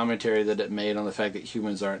social commentary that it made on the fact that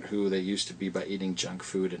humans aren't who they used to be by eating junk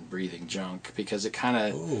food and breathing junk, because it kind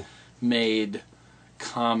of made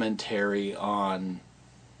commentary on,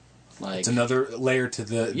 like, it's another layer to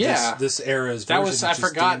this era's version. I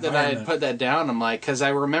forgot that I had put that down. I'm like, because I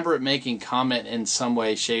remember it making comment in some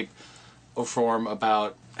way, shape, or form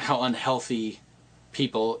about how unhealthy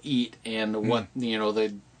people eat and what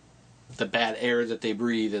the bad air that they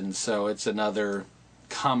breathe, and so it's another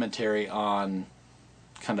commentary on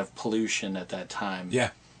kind of pollution at that time. Yeah,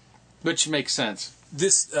 which makes sense.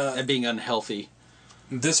 This being unhealthy.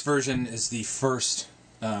 This version is the first.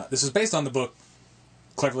 This is based on the book,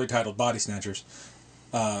 cleverly titled Body Snatchers.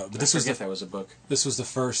 But this that was a book. This was the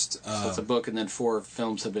first. So it's a book, and then 4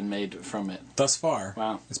 films have been made from it thus far.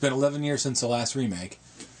 Wow! It's been 11 years since the last remake.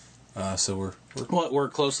 So we're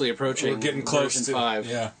closely approaching. We're getting close version to 5.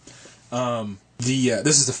 Yeah.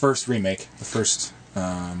 This is the first remake, the first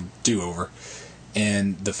do-over,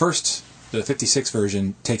 and the 56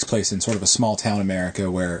 version takes place in sort of a small town America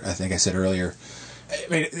where, I think I said earlier, I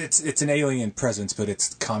mean, it's an alien presence, but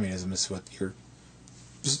it's communism is what you're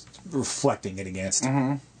just reflecting it against.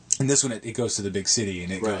 Mm-hmm. And this one, it goes to the big city,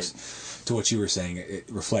 and it goes to what you were saying. It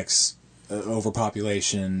reflects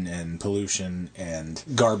overpopulation and pollution and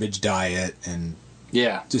garbage diet and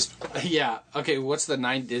just Okay, what's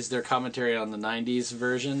the is there commentary on the 90s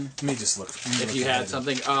version? Let me just look. If you had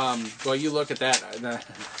something, well, you look at that,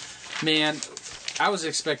 man. I was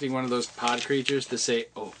expecting one of those pod creatures to say,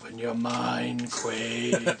 "Open your mind,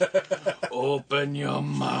 Quaid. Open your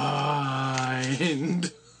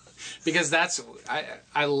mind." Because that's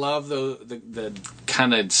I love the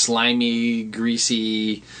kind of slimy,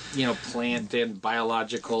 greasy, plant and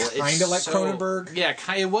biological. Kind of like Cronenberg. Yeah,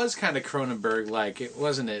 it was kind of Cronenberg like,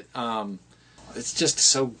 wasn't it? It's just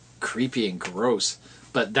so creepy and gross.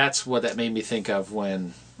 But that's what that made me think of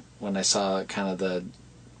when I saw kind of the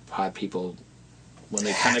pod people when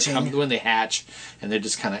they when they hatch and they're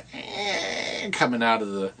just kind of coming out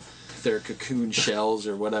of their cocoon shells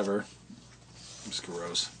or whatever. It's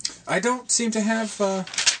gross. I don't seem to have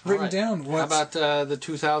written down what. How about the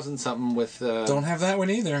 2000 something with? Don't have that one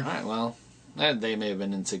either. All right, well, they may have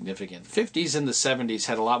been insignificant. 50s and the 70s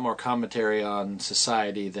had a lot more commentary on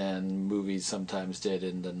society than movies sometimes did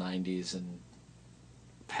in the 90s and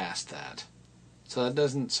past that. So that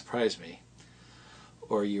doesn't surprise me.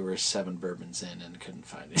 Or you were 7 bourbons in and couldn't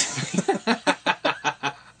find anything.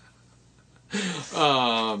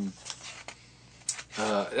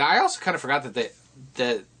 I also kind of forgot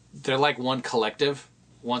that they're like one collective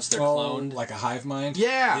once they're cloned, like a hive mind.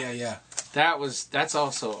 Yeah. That's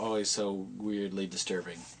also always so weirdly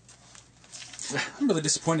disturbing. I'm really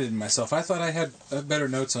disappointed in myself. I thought I had better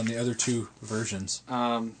notes on the other 2 versions.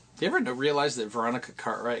 Do you ever realize that Veronica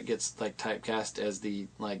Cartwright gets like typecast as the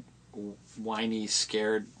like whiny,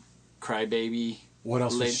 scared crybaby? What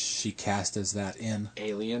else was she cast as that in?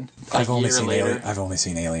 Alien. I've only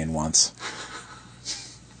seen Alien once.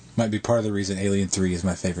 Might be part of the reason Alien 3 is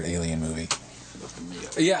my favorite Alien movie.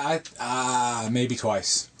 Yeah, maybe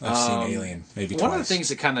twice. I've seen Alien, maybe twice. One of the things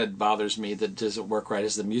that kind of bothers me that doesn't work right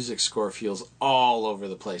is the music score feels all over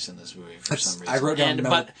the place in this movie for some reason. I wrote down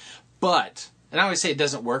but and I always say it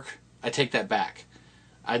doesn't work. I take that back.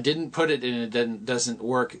 I didn't put it in it doesn't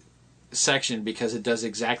work section because it does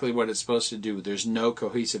exactly what it's supposed to do. There's no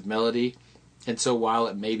cohesive melody, and so while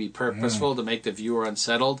it may be purposeful to make the viewer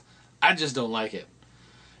unsettled, I just don't like it.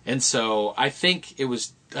 And so I think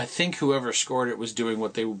whoever scored it was doing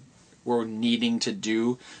what they were needing to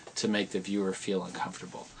do to make the viewer feel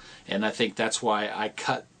uncomfortable. And I think that's why I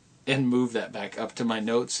cut and moved that back up to my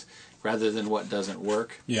notes rather than what doesn't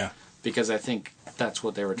work. Yeah. Because I think that's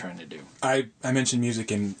what they were trying to do. I mentioned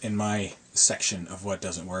music in my section of what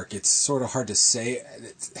doesn't work. It's sort of hard to say.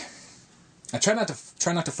 I try not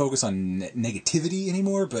to focus on negativity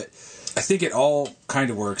anymore, but I think it all kind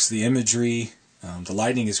of works. The imagery, the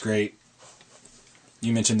lighting is great.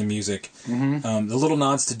 You mentioned the music. Mm-hmm. The little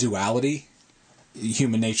nods to duality,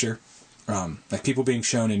 human nature, like people being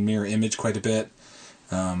shown in mirror image quite a bit.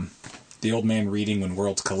 The old man reading when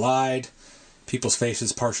worlds collide. People's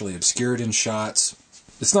faces partially obscured in shots.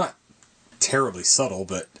 It's not terribly subtle,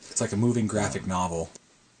 but it's like a moving graphic novel.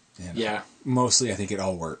 And mostly, I think it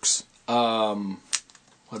all works.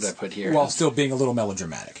 What did I put here? While still being a little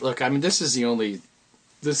melodramatic. Look, I mean, this is the only...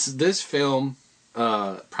 This film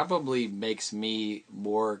probably makes me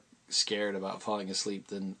more scared about falling asleep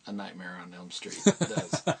than A Nightmare on Elm Street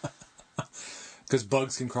does. Because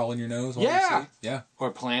bugs can crawl in your nose while you sleep? Yeah. Or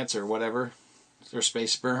plants or whatever. Or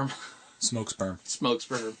space sperm. Smoke sperm.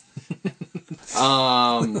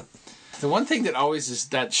 The one thing that always is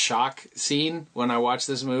that shock scene when I watch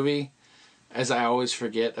this movie is I always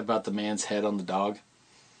forget about the man's head on the dog.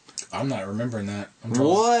 I'm not remembering that. I'm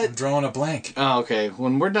drawing a blank. Oh, okay.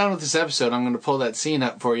 When we're done with this episode, I'm going to pull that scene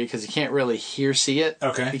up for you because you can't really see it.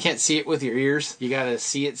 Okay. You can't see it with your ears. You got to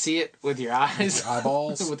see it with your eyes. With your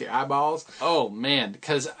eyeballs. With your eyeballs. Oh, man.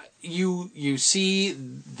 Because you see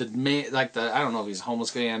the man, like I don't know if he's a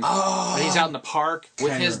homeless man. Oh, but he's out in the park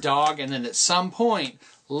with his dog, and then at some point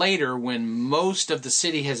later, when most of the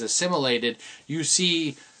city has assimilated, you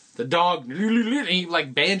see the dog, he,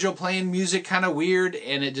 like banjo playing music, kind of weird,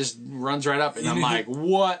 and it just runs right up, and I'm like,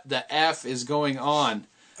 what the F is going on?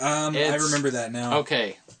 I remember that now.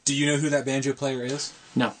 Okay. Do you know who that banjo player is?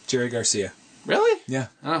 No. Jerry Garcia. Really? Yeah.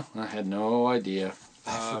 Oh, I had no idea.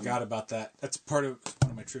 I forgot about that. That's part of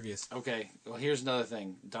one of my trivias. Okay. Well, here's another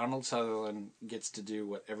thing. Donald Sutherland gets to do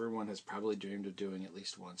what everyone has probably dreamed of doing at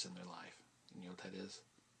least once in their life. And you know what that is?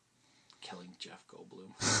 Killing Jeff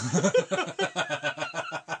Goldblum.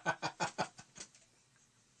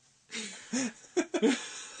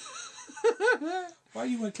 Why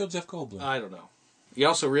do you want to kill Jeff Goldblum? I don't know. You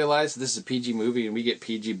also realize this is a PG movie and we get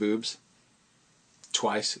PG boobs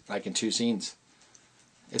twice, like in 2 scenes.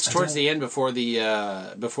 It's towards the end before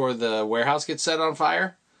the warehouse gets set on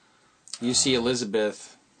fire. You see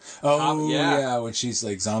Elizabeth. Oh, yeah, when she's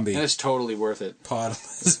like zombie. And it's totally worth it. Pod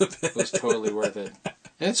Elizabeth. It was totally worth it.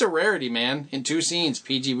 And it's a rarity, man. In 2 scenes,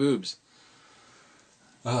 PG boobs.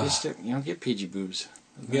 You don't get PG boobs.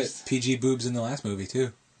 We get PG boobs in the last movie,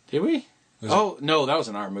 too. Did we? No, that was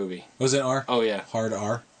an R movie. Was it R? Oh, yeah. Hard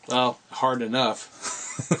R? Well, hard enough.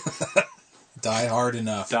 Die hard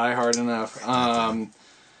enough. Die hard enough.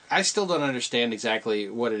 I still don't understand exactly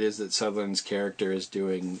what it is that Sutherland's character is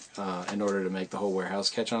doing in order to make the whole warehouse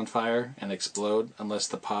catch on fire and explode, unless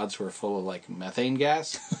the pods were full of, like, methane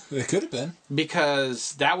gas. They could have been.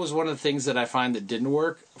 Because that was one of the things that I find that didn't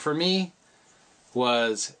work for me,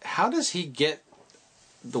 was how does he get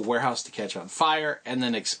the warehouse to catch on fire and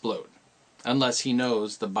then explode? Unless he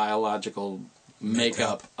knows the biological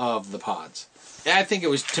makeup of the pods. I think it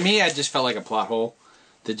was, to me, I just felt like a plot hole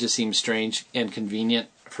that just seemed strange and convenient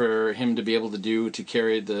for him to be able to do to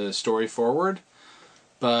carry the story forward.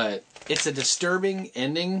 But it's a disturbing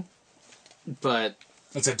ending, but...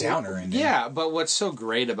 It's a downer ending. Yeah, but what's so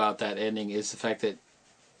great about that ending is the fact that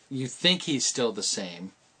you think he's still the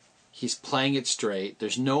same. He's playing it straight.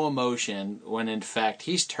 There's no emotion when, in fact,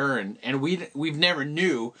 he's turned, and we've never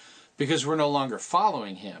knew because we're no longer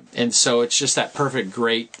following him. And so it's just that perfect,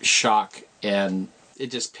 great shock, and it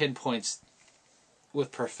just pinpoints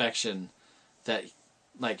with perfection that,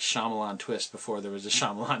 like, Shyamalan twist before there was a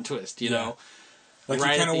Shyamalan twist, you know? Like,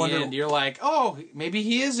 right you at the wonder... end, you're like, oh, maybe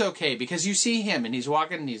he is okay, because you see him, and he's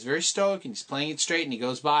walking, and he's very stoic, and he's playing it straight, and he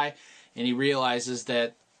goes by, and he realizes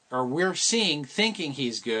that, or we're thinking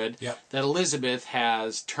he's good, that Elizabeth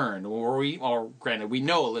has turned. Or granted, we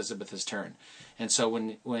know Elizabeth has turned. And so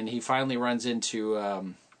when he finally runs into,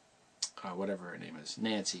 whatever her name is,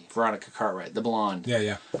 Nancy, Veronica Cartwright, the blonde.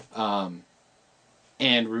 Yeah.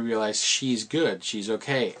 And we realize she's good, she's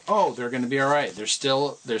okay. Oh, they're going to be all right. They're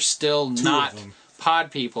still not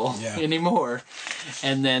pod people anymore.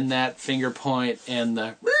 And then that finger point and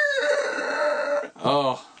the...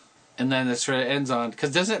 Oh... And then that's where it ends on.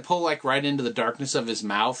 Because doesn't it pull like right into the darkness of his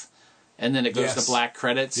mouth? And then it goes to black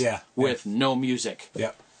credits with no music.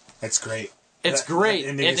 Yep. It's great. It's great.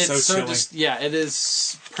 And it's so chilling. It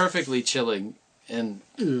is perfectly chilling. And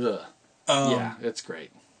it's great.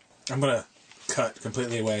 I'm going to cut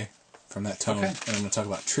completely away from that tone. Okay. And I'm going to talk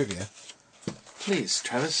about trivia. Please,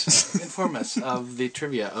 Travis, inform us of the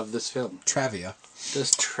trivia of this film. Travia. Does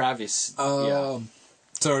Travis...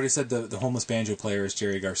 So I already said the homeless banjo player is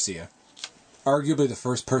Jerry Garcia. Arguably the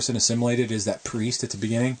first person assimilated is that priest at the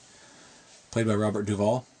beginning, played by Robert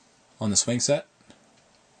Duvall, on the swing set.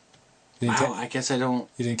 I guess I don't...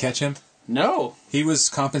 You didn't catch him? No. He was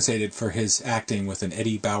compensated for his acting with an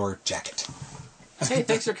Eddie Bauer jacket. Hey,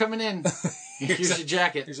 thanks for coming in. Here's your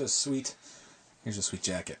jacket. Here's a sweet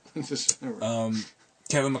jacket.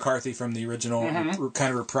 Kevin McCarthy from the original kind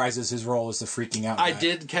of reprises his role as the freaking out guy. I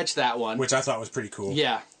did catch that one. Which I thought was pretty cool.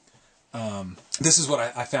 Yeah. This is what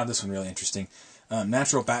I found this one really interesting.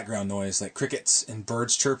 Natural background noise, like crickets and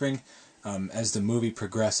birds chirping, as the movie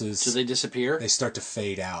progresses. Do they disappear? They start to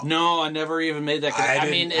fade out. No, I never even made that connection.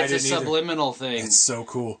 I mean, it's a subliminal thing. It's so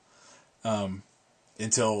cool.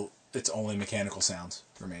 Until it's only mechanical sounds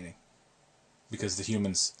remaining. Because the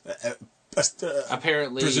humans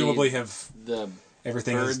apparently presumably have...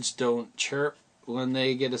 Everything birds don't chirp when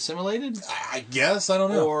they get assimilated? I guess. I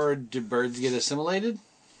don't know. Or do birds get assimilated?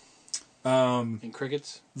 In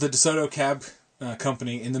crickets? The DeSoto Cab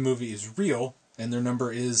Company in the movie is real, and their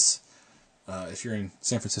number is, if you're in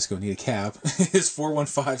San Francisco and need a cab, is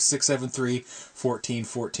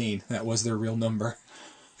 415-673-1414. That was their real number.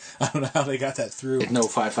 I don't know how they got that through. No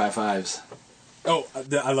 555s. Oh,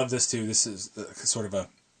 I love this too. This is sort of a...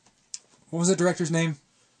 What was the director's name?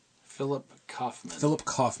 Philip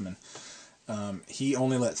Kaufman. He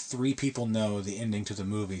only let 3 people know the ending to the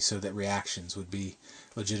movie so that reactions would be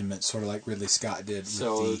legitimate, sort of like Ridley Scott did with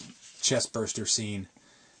the chest burster scene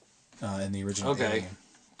in the original Alien.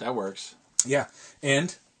 That works. Yeah,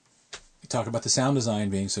 and you talk about the sound design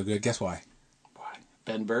being so good. Guess why? Why?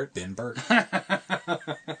 Ben Burtt? Ben Burtt.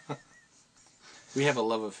 We have a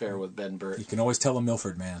love affair with Ben Burtt. You can always tell a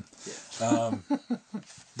Milford man. Yeah.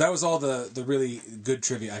 That was all the really good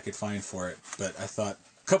trivia I could find for it, but I thought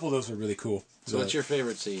a couple of those were really cool. So what's your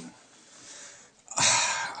favorite scene?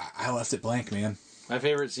 I left it blank, man. My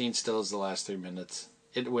favorite scene still is the last 3 minutes.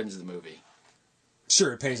 It wins the movie.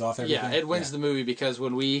 Sure, it pays off everything. Yeah, it wins the movie because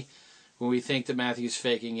when we think that Matthew's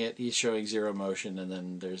faking it, he's showing zero emotion, and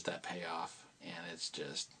then there's that payoff, and it's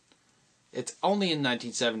just It's only in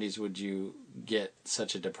 1970s would you get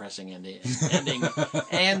such a depressing ending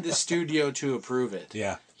and the studio to approve it.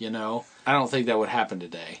 Yeah. You know? I don't think that would happen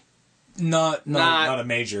today. Not a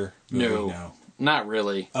major movie, no. Not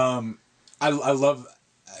really. I love...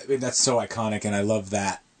 I mean, that's so iconic, and I love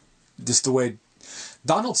that. Just the way...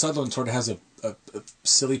 Donald Sutherland sort of has a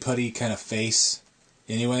silly putty kind of face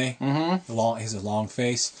anyway. Mm-hmm. He has a long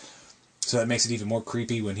face. So that makes it even more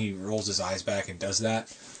creepy when he rolls his eyes back and does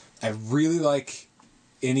that. I really like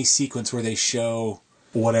any sequence where they show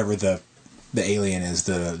whatever the alien is,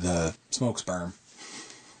 the smoke sperm.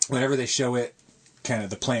 Whenever they show it, kind of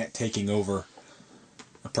the plant taking over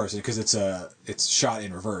a person, because it's shot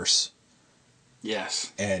in reverse.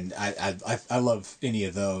 Yes. And I love any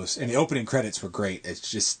of those. And the opening credits were great.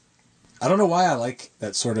 It's just, I don't know why I like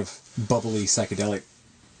that sort of bubbly, psychedelic,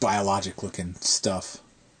 biologic looking stuff.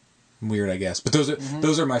 Weird, I guess. But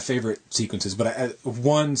those are my favorite sequences. But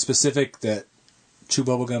one specific that Chew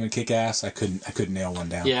Bubblegum and Kick Ass, I couldn't nail one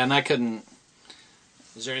down. Yeah, and I couldn't.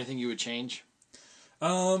 Is there anything you would change?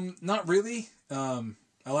 Not really. I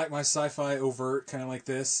like my sci-fi overt, kind of like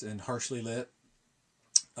this, and harshly lit.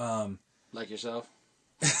 Like yourself?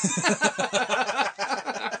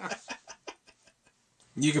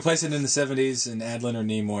 You can place it in the 70s and add Leonard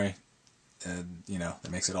Nimoy. And, that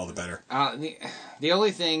makes it all the better. The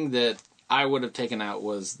only thing that I would have taken out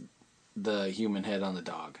was the human head on the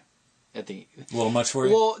dog. A little much for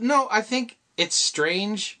you? Well, no, I think it's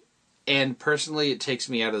strange, and personally it takes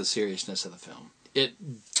me out of the seriousness of the film.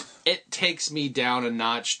 It takes me down a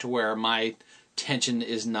notch to where my tension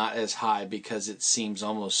is not as high because it seems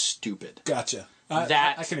almost stupid. Gotcha.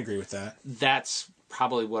 I can agree with that. That's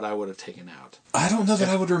probably what I would have taken out. I don't know that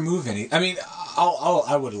I would remove any. I mean,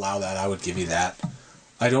 I would allow that. I would give you that.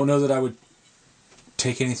 I don't know that I would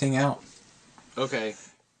take anything out. Okay.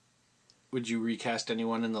 Would you recast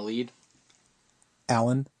anyone in the lead?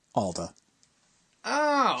 Alan Alda.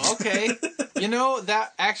 Oh, okay.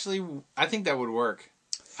 That actually, I think that would work.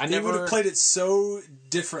 They would have played it so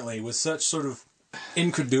differently with such sort of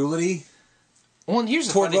incredulity. Well, and here's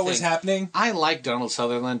the toward funny what thing. was happening. I like Donald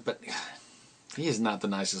Sutherland, but he is not the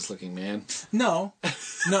nicest looking man. No.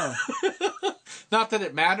 Not that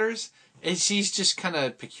it matters. He's just kind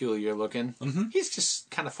of peculiar looking. Mm-hmm. He's just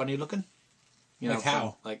kind of funny looking. Like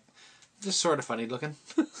how? Like, just sort of funny looking.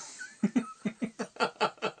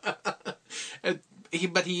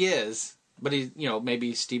 But he is. But he,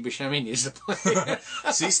 maybe Steve Buscemi needs to play.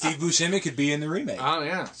 See, Steve Buscemi could be in the remake. Oh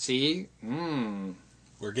yeah. See,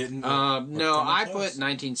 we're getting. No, I put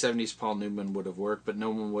 1970s Paul Newman would have worked, but no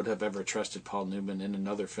one would have ever trusted Paul Newman in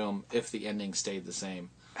another film if the ending stayed the same.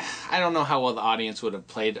 I don't know how well the audience would have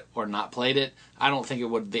played or not played it. I don't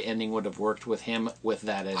think the ending would have worked with him with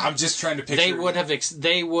that ending. I'm just trying to picture. They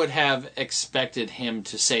would have expected him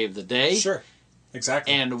to save the day. Sure,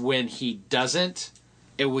 exactly. And when he doesn't.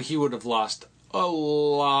 He would have lost a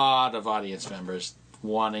lot of audience members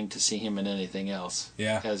wanting to see him in anything else.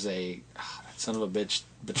 Yeah. As that son of a bitch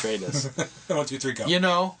betrayed us. 1, 2, 3,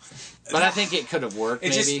 go. But I think it could have worked,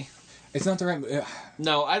 maybe. It's not the right...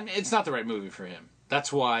 No, it's not the right movie for him.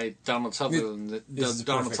 That's why Donald Sutherland's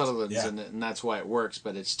in it, and that's why it works,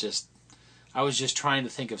 but it's just... I was just trying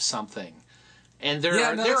to think of something. And there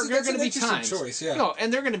are going to be times... Choice, yeah. No,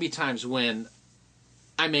 and there are going to be times when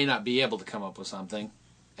I may not be able to come up with something.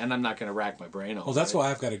 And I'm not going to rack my brain over it. Well, that's why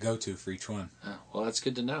I've got a go-to for each one. Oh, well, that's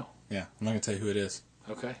good to know. Yeah, I'm not going to tell you who it is.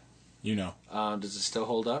 Okay. You know. Does it still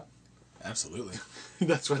hold up? Absolutely.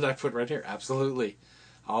 That's what I put right here. Absolutely.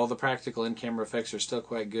 All the practical in-camera effects are still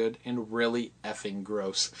quite good and really effing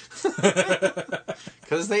gross.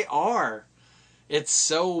 Because they are. It's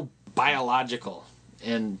so biological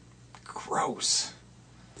and gross.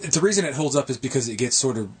 The reason it holds up is because it gets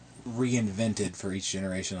sort of reinvented for each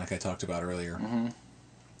generation, like I talked about earlier. Mm-hmm.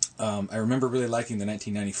 I remember really liking the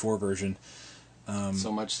 1994 version.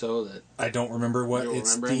 So much so that... I don't remember what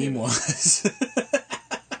its theme was.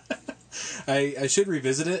 I should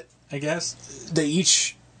revisit it, I guess.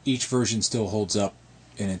 Each version still holds up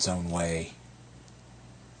in its own way.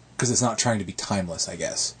 Because it's not trying to be timeless, I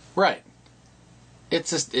guess. Right. It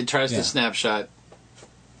tries to snapshot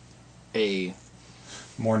a...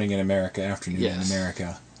 Morning in America, afternoon in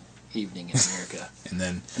America. Evening in America. And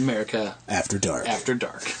then... America. After dark. After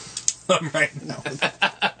dark. Right now.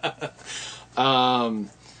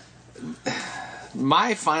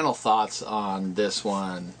 My final thoughts on this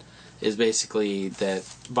one is basically that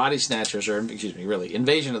Body Snatchers,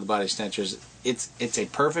 Invasion of the Body Snatchers, it's a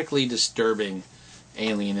perfectly disturbing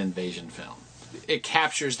alien invasion film. It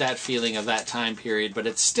captures that feeling of that time period, but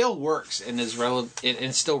it still works and is relevant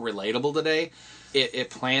and still relatable today. It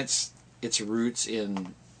plants its roots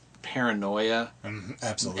in paranoia,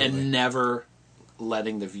 absolutely, and never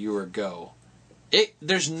letting the viewer go.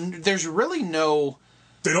 There's really no.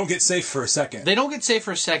 They don't get safe for a second. They don't get safe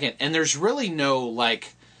for a second, and there's really no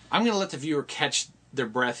like. I'm going to let the viewer catch their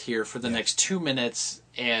breath here for the next 2 minutes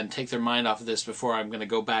and take their mind off of this before I'm going to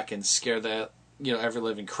go back and scare the ever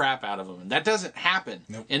living crap out of them. And that doesn't happen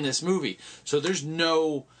in this movie. So there's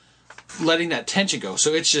no letting that tension go.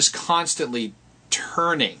 So it's just constantly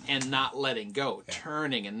turning and not letting go,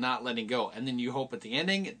 turning and not letting go, and then you hope at the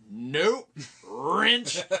ending, nope,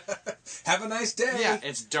 wrench. Have a nice day. Yeah,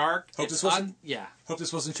 it's dark. Hope this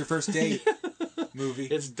wasn't your first date. Movie.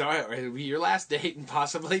 It's dark. It'll be your last date, and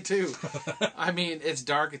possibly two. I mean, it's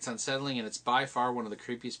dark, it's unsettling, and it's by far one of the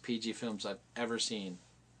creepiest PG films I've ever seen,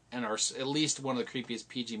 and at least one of the creepiest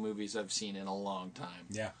PG movies I've seen in a long time.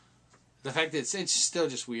 Yeah. The fact that it's still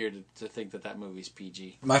just weird to think that movie's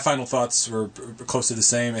PG. My final thoughts were close to the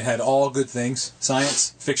same. It had all good things.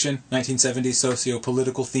 Science, fiction, 1970s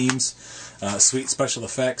socio-political themes, sweet special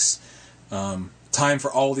effects, time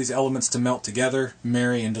for all these elements to melt together,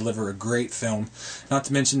 marry, and deliver a great film. Not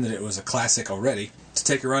to mention that it was a classic already. To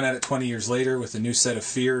take a run at it 20 years later with a new set of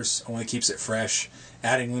fears only keeps it fresh.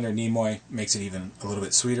 Adding Leonard Nimoy makes it even a little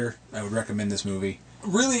bit sweeter. I would recommend this movie.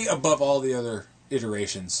 Really above all the other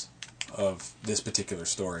iterations of this particular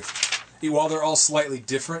story. While they're all slightly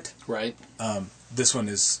different, right? This one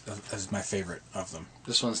is my favorite of them.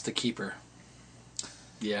 This one's the keeper.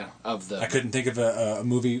 Yeah, of the. I couldn't think of a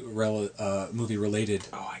movie related.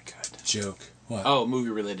 Oh, I could joke. What? Oh, movie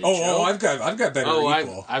related. Oh, joke? Oh, I've got better. Oh,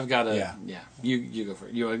 equal. I've got a. Yeah. You go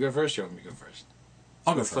first. You want to go first? Or you want me to go first?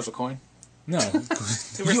 I'll go first. Flip a coin. No,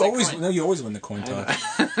 you always win the coin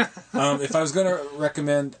toss. If I was going to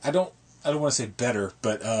recommend, I don't want to say better,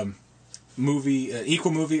 but movie,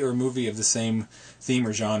 equal movie or a movie of the same theme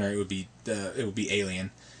or genre, it would be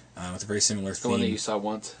Alien, with a very similar theme. The one that you saw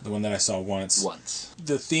once. The one that I saw once. Once.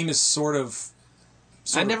 The theme is sort of.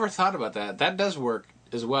 I never thought about that. That does work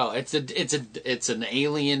as well. It's an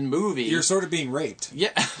alien movie. You're sort of being raped. Yeah.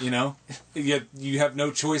 You have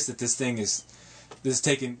no choice that this thing is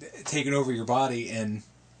taking over your body and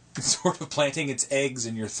sort of planting its eggs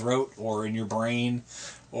in your throat or in your brain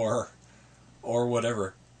or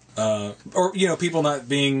whatever. Or people not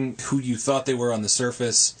being who you thought they were on the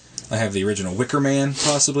surface. I have the original Wicker Man,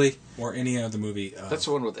 possibly, or any other movie. That's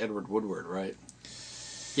the one with Edward Woodward, right?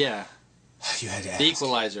 Yeah. You had to ask. The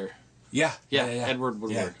Equalizer. Yeah. Edward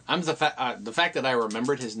Woodward. Yeah. The fact that I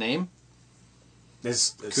remembered his name.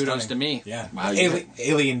 Is kudos stunning. to me. Yeah. Wow,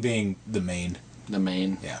 Alien being the main. The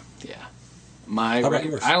main. Yeah. Yeah. How about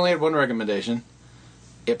yours? I only had one recommendation.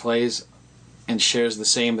 It plays and shares the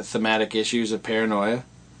same thematic issues of paranoia,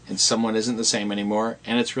 and someone isn't the same anymore,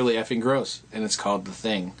 and it's really effing gross, and it's called The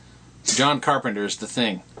Thing. John Carpenter's The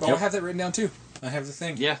Thing. Oh, yep. I have that written down too. I have The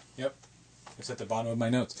Thing. Yeah. Yep. It's at the bottom of my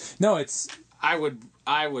notes. No, it's. I would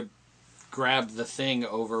grab The Thing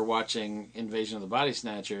over watching Invasion of the Body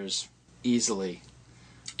Snatchers easily.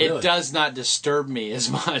 Really? It does not disturb me as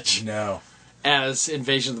much. No. As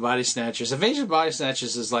Invasion of the Body Snatchers. Invasion of the Body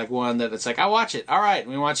Snatchers is like one that it's like, I watch it. All right,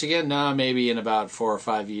 we watch again. No, maybe in about 4 or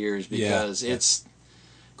 5 years because it's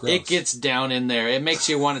gross. It gets down in there. It makes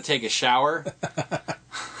you want to take a shower.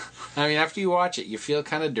 I mean, after you watch it, you feel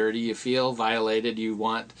kind of dirty. You feel violated. You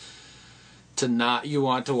want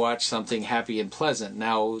to watch something happy and pleasant.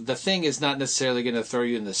 Now, The Thing is not necessarily going to throw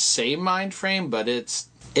you in the same mind frame, but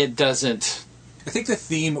it doesn't. I think the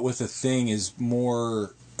theme with The Thing is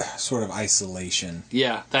more sort of isolation.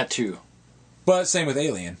 Yeah, that too. But same with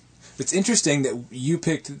Alien. It's interesting that you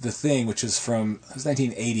picked The Thing, which was from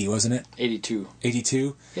 1980, wasn't it? 82.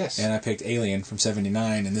 82? Yes. And I picked Alien from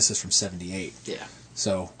 79, and this is from 78. Yeah.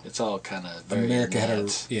 So it's all kind of America had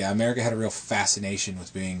a real fascination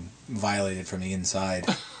with being violated from the inside,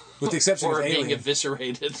 with the exception of Alien. Or being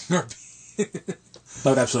eviscerated. I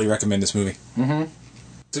would absolutely recommend this movie. Mm-hmm.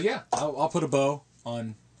 So yeah, I'll put a bow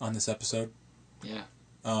on this episode. Yeah.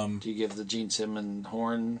 Do you give the Gene Simmons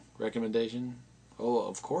horn recommendation? Oh,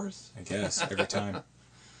 of course. I guess every time,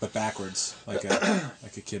 but backwards, like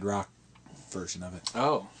a Kid Rock version of it.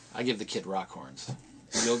 Oh, I give the Kid Rock horns.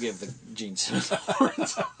 You'll give the Gene Simmons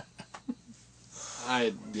horns.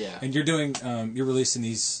 Yeah. And you're doing you're releasing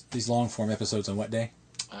these long form episodes on what day?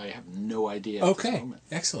 I have no idea. Okay,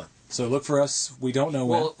 excellent. So look for us. We don't know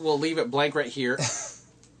when. We'll leave it blank right here.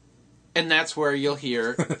 And that's where you'll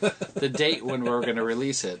hear the date when we're going to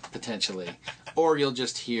release it, potentially. Or you'll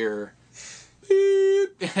just hear...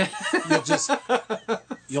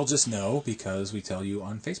 You'll just know because we tell you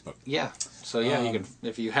on Facebook. Yeah. So yeah, you can,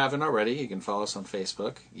 if you haven't already, you can follow us on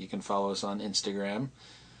Facebook. You can follow us on Instagram.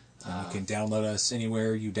 You can download us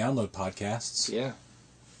anywhere you download podcasts. Yeah.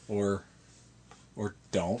 or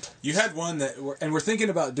don't. You had one and we're thinking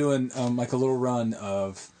about doing like a little run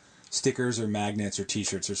of stickers or magnets or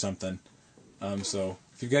T-shirts or something. So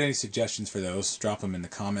if you've got any suggestions for those, drop them in the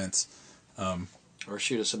comments. Or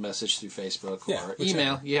shoot us a message through Facebook or whichever.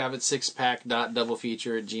 email. You have it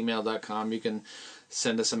sixpack.doublefeature@gmail.com. You can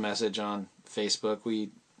send us a message on Facebook.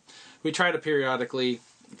 We try to periodically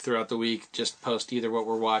throughout the week just post either what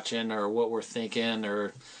we're watching or what we're thinking,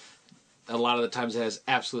 or a lot of the times it has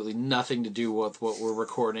absolutely nothing to do with what we're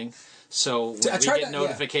recording. So when we get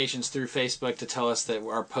notifications through Facebook to tell us that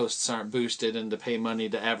our posts aren't boosted and to pay money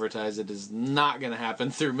to advertise it is not going to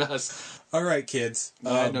happen through us. All right, kids.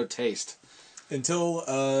 I had no taste. Until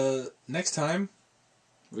next time.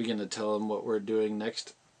 We're going to tell them what we're doing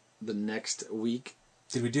the next week.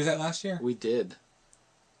 Did we do that last year? We did.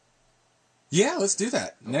 Yeah, let's do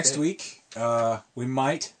that. Okay. Next week, we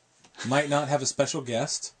might not have a special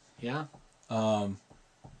guest. Yeah.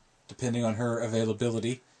 Depending on her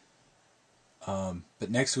availability. But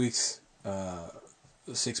next week's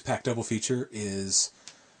six-pack double feature is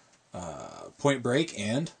Point Break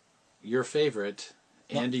and... Your favorite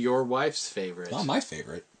and your wife's favorite. Not my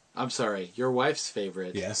favorite. I'm sorry, your wife's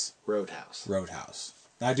favorite. Yes. Roadhouse. Roadhouse.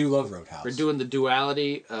 I do love Roadhouse. We're doing the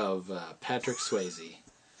duality of Patrick Swayze.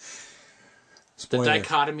 Spoiler. The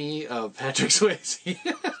dichotomy of Patrick Swayze.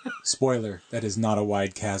 Spoiler, that is not a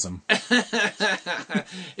wide chasm.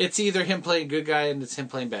 It's either him playing good guy and it's him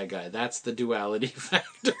playing bad guy. That's the duality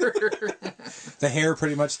factor. The hair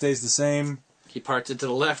pretty much stays the same. He parts it to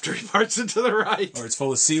the left or he parts it to the right. Or it's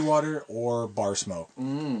full of seawater or bar smoke.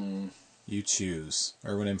 Mm. You choose.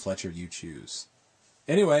 Erwin and Fletcher, you choose.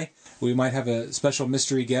 Anyway, we might have a special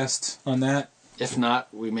mystery guest on that. If not,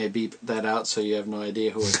 we may beep that out so you have no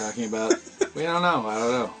idea who we're talking about. We don't know. I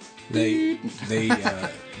don't know. They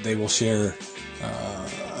will share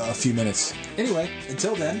a few minutes. Anyway,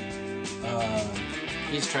 until then,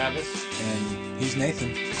 he's Travis. And he's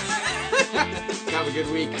Nathan. Have a good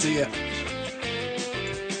week. See ya.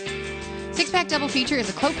 Six Pack Double Feature is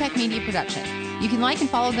a Klopek Media production. You can like and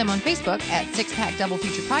follow them on Facebook at Six Pack Double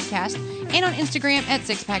Feature Podcast and on Instagram at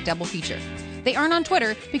Six Pack Double Feature. They aren't on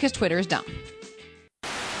Twitter because Twitter is dumb.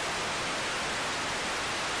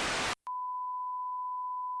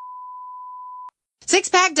 Six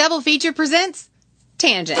Pack Double Feature presents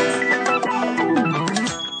Tangents.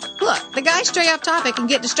 Look, the guys stray off topic and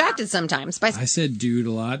get distracted sometimes by... I said dude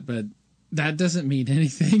a lot, but that doesn't mean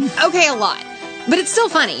anything. Okay, a lot. But it's still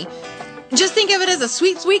funny. Just think of it as a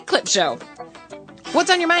sweet, sweet clip show. What's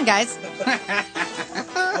on your mind, guys?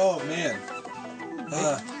 Oh, man.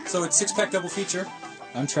 So it's Six Pack Double Feature.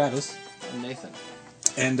 I'm Travis. I'm Nathan.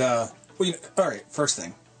 And, all right, first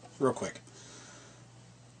thing, real quick.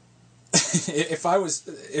 If I was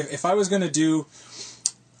going to do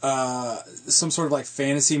some sort of like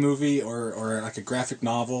fantasy movie or like a graphic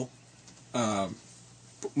novel,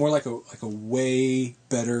 more like a way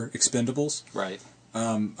better Expendables. Right.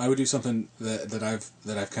 I would do something that I've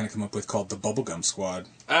kind of come up with called the Bubblegum Squad.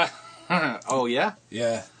 Oh yeah.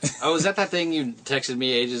 Yeah. Oh, is that thing you texted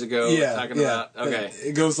me ages ago? Yeah. Talking about. Okay.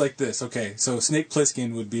 It goes like this. Okay, so Snake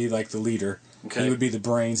Plissken would be like the leader. Okay. He would be the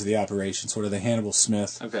brains of the operation, sort of the Hannibal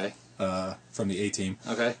Smith. Okay. From the A-Team.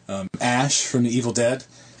 Okay. Ash from the Evil Dead.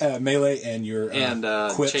 Melee and your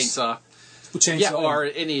Quips. Chainsaw. Chainsaw. Yeah, or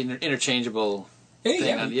any interchangeable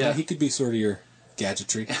thing. Yeah, he could be sort of your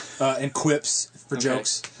gadgetry. And Quips for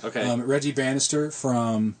jokes. Okay. Reggie Bannister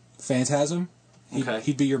from Phantasm.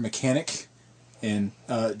 He'd be your mechanic and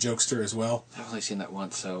jokester as well. I've only seen that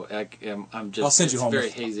once, so I'm just. I'll send you home. Very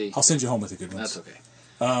hazy. I'll send you home with a good one. That's okay.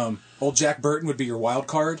 Old Jack Burton would be your wild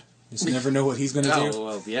card. Just never know what he's going to do. Oh,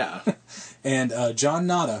 well, yeah. And John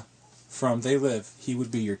Nada from They Live, he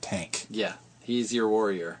would be your tank. Yeah, he's your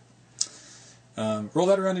warrior. Roll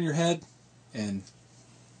that around in your head and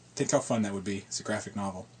think how fun that would be. It's a graphic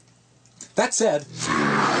novel. That said,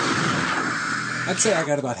 I'd say I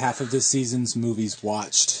got about half of this season's movies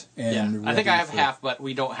watched. And I think I have half, but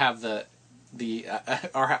we don't have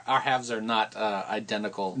our halves are not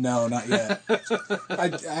identical. No, not yet.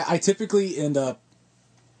 I typically end up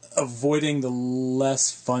avoiding the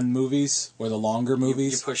less fun movies or the longer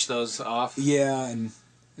movies. You push those off? Yeah, and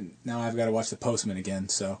now I've got to watch The Postman again,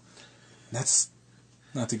 so that's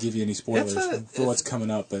not to give you any spoilers for what's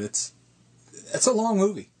coming up, but it's a long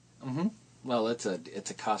movie. Mm-hmm. Well, it's a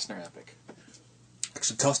Costner epic.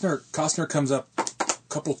 Actually, Costner comes up a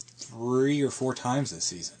couple 3 or 4 times this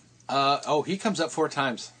season. He comes up 4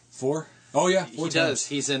 times. 4? Oh yeah, 4 he times. does.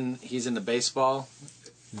 He's in the baseball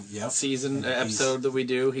season episode that we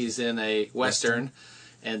do. He's in a Western.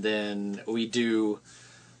 And then we do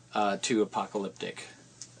 2 apocalyptic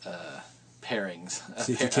pairings.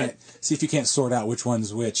 See if you can't sort out which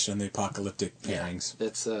one's which on the apocalyptic pairings. Yeah,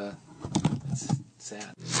 it's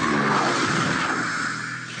sad.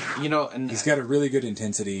 And he's got a really good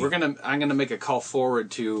intensity. I'm gonna make a call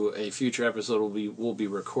forward to a future episode we'll be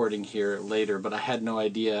recording here later, but I had no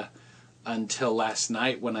idea until last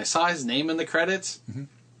night when I saw his name in the credits. Mm-hmm.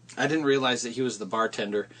 I didn't realize that he was the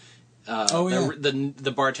bartender.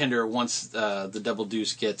 The bartender once the Double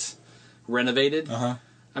Deuce gets renovated. Uh-huh.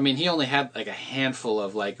 I mean, he only had like a handful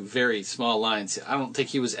of like very small lines. I don't think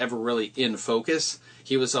he was ever really in focus.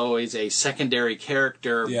 He was always a secondary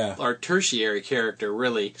character or tertiary character,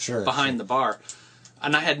 really, behind the bar.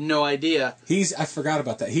 And I had no idea. I forgot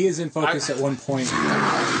about that. He is in focus at one point.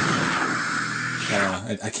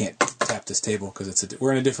 I can't tap this table because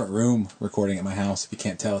we're in a different room recording at my house. If you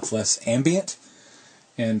can't tell, it's less ambient.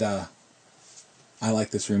 And I like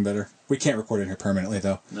this room better. We can't record in here permanently,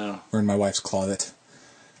 though. No. We're in my wife's closet.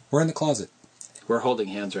 We're in the closet. We're holding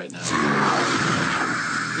hands right now.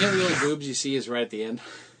 You know the only boobs you see is right at the end?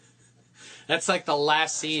 That's like the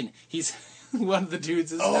last scene. He's one of the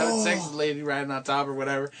dudes is having sex with the lady right on top or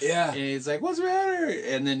whatever. Yeah. And he's like, what's the matter?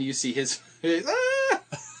 And then you see his face. Ah!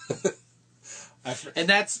 And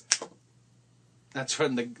that's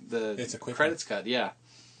when the credits cut, yeah.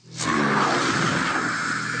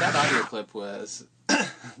 That audio clip was...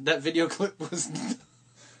 that video clip was...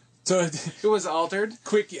 So it was altered.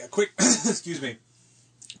 Quick, excuse me.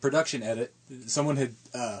 Production edit. Someone had,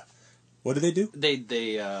 what did they do? They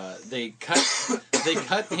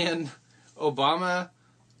cut in Obama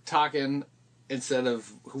talking instead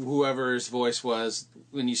of whoever's voice was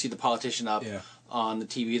when you see the politician up on the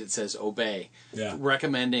TV that says obey,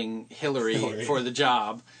 recommending Hillary for the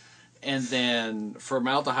job. And then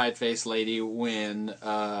formaldehyde face lady, when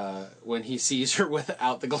he sees her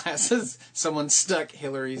without the glasses, someone stuck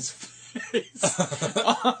Hillary's face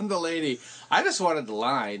on the lady. I just wanted the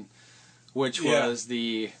line, which was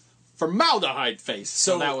the formaldehyde face.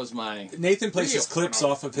 So that was my... Nathan places clips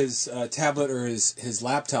off of his tablet or his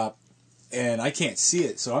laptop, and I can't see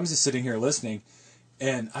it, so I'm just sitting here listening,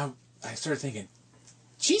 and I started thinking,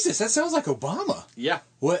 Jesus, that sounds like Obama. Yeah.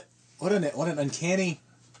 What an uncanny...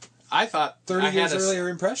 I thought 30 years earlier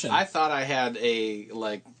impression. I thought I had a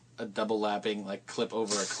double lapping clip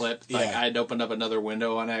over a clip. I'd opened up another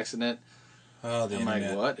window on accident. Oh, the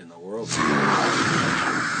internet. Like, what in the world?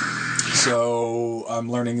 So I'm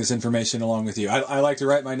learning this information along with you. I like to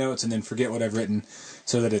write my notes and then forget what I've written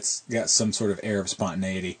so that it's got some sort of air of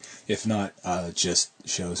spontaneity. If not, it just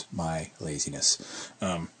shows my laziness.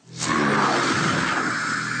 I'm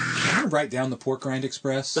going to write down the Pork Rind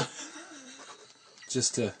Express.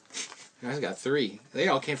 Just to... You guys got 3. They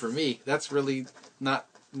all came from me. That's really not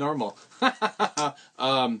normal.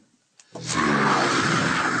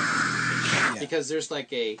 Because there's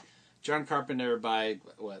like a John Carpenter by,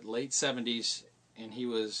 late 70s, and he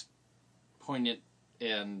was poignant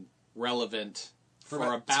and relevant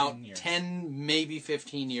for about 10, maybe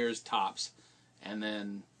 15 years tops. And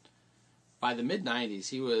then by the mid-90s,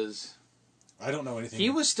 he was... I don't know anything.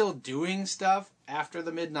 He was still doing stuff after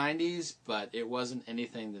the mid-90s, but it wasn't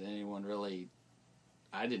anything that anyone really...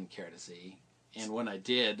 I didn't care to see. And when I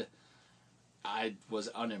did, I was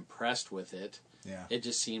unimpressed with it. Yeah. It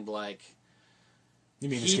just seemed like... You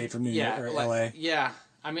mean Escape from New York or L.A.? Yeah.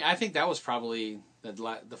 I mean, I think that was probably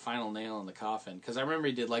the final nail in the coffin. Because I remember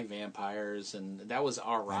he did, vampires, and that was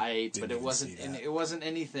all right, but it wasn't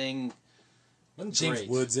anything... Wasn't James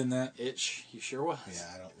Woods in that? He sure was.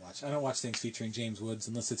 Yeah, I don't watch things featuring James Woods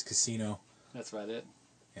unless it's Casino. That's about it.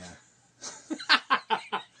 Yeah.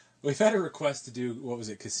 We've had a request to do,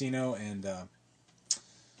 Casino and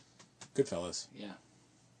Goodfellas. Yeah.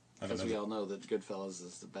 Because we all know that Goodfellas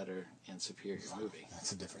is the better and superior movie.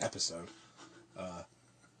 That's a different episode.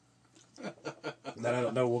 That I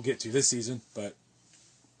don't know we'll get to this season, but...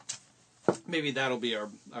 Maybe that'll be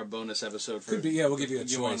our bonus episode. Could be, yeah. We'll give you a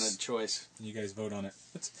choice. You want a choice. And you guys vote on it.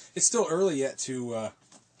 It's still early yet to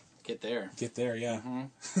get there. Get there, yeah.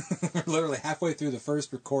 Mm-hmm. We're literally halfway through the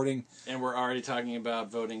first recording, and we're already talking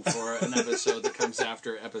about voting for an episode that comes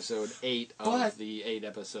after episode 8 of the 8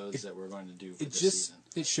 episodes that we're going to do for this season.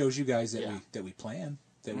 It shows you guys that we plan,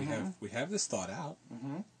 that we have this thought out,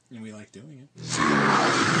 and we like doing it.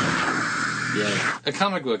 Yeah, a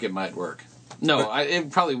comic book it might work. No,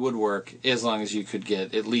 it probably would work as long as you could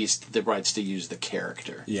get at least the rights to use the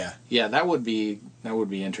character. Yeah. Yeah, that would be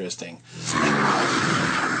interesting.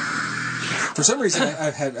 For some reason,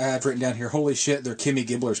 I've written down here, holy shit, they're Kimmy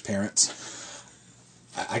Gibbler's parents.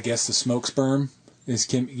 I guess the smoke sperm is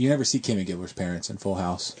Kim. You never see Kimmy Gibbler's parents in Full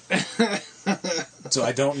House. So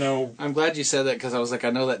I don't know. I'm glad you said that because I was like, I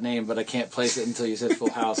know that name, but I can't place it until you said Full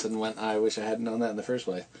House, and I wish I hadn't known that in the first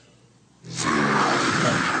place.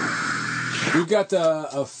 We've got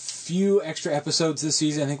a few extra episodes this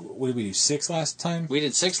season. I think, what did we do, 6 last time? We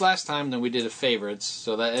did 6 last time, then we did a favorites,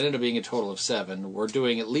 so that ended up being a total of 7. We're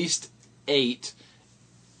doing at least 8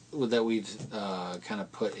 that we've kind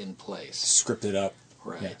of put in place. Scripted up.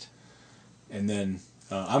 Right. Yeah. And then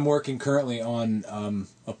I'm working currently on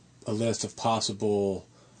a list of possible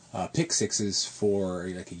pick sixes for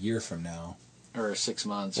like a year from now. Or 6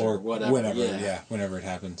 months or whatever. Whenever, whenever it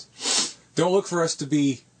happens. Don't look for us to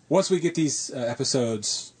be, once we get these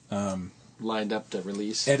episodes lined up to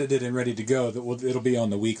release, edited and ready to go, it'll be on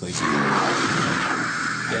the weekly.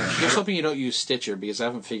 Yeah. Just hoping you don't use Stitcher, because I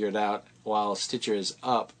haven't figured out, while Stitcher is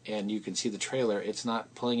up and you can see the trailer, it's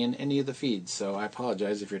not pulling in any of the feeds. So I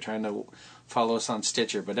apologize if you're trying to follow us on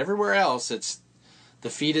Stitcher. But everywhere else, the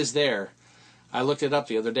feed is there. I looked it up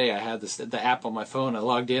the other day. I had the app on my phone. I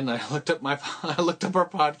logged in. I looked up our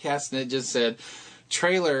podcast, and it just said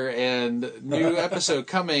trailer and new episode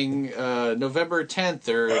coming November 10th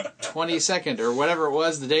or 22nd or whatever it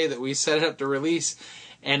was, the day that we set it up to release,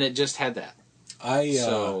 and it just had that.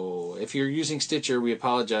 So if you're using Stitcher, we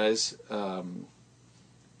apologize,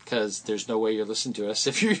 because there's no way you're listening to us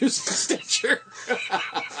if you're using Stitcher.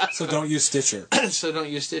 So don't use Stitcher.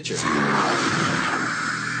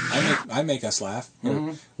 I make us laugh.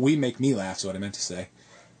 Mm-hmm. We make me laugh is what I meant to say.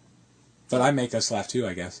 But I make us laugh too,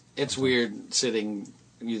 I guess. It's weird sitting,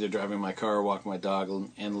 either driving my car or walking my dog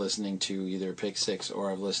and listening to either Pick Six,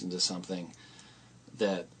 or I've listened to something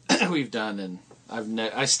that we've done, and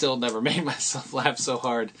I still never made myself laugh so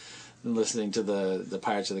hard than listening to the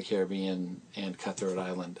Pirates of the Caribbean and Cutthroat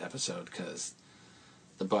Island episode, because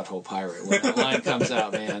the butthole pirate, when that line comes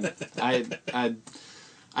out, man,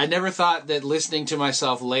 I never thought that listening to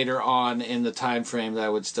myself later on in the time frame that I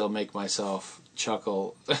would still make myself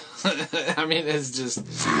chuckle. I mean, it's just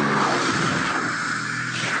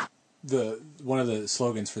one of the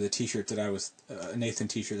slogans for the T-shirt that I was Nathan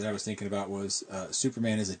T-shirt that I was thinking about was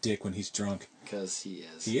Superman is a dick when he's drunk. Because he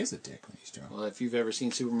is. He is a dick when he's drunk. Well, if you've ever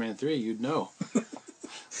seen Superman 3, you'd know.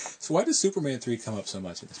 So why does Superman 3 come up so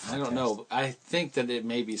much in this podcast? I don't know. I think that it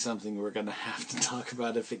may be something we're going to have to talk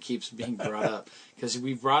about if it keeps being brought up. Because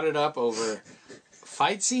we brought it up over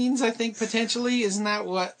fight scenes, I think, potentially. Isn't that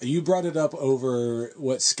what? You brought it up over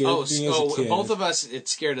what scared me as a kid. Both of us, it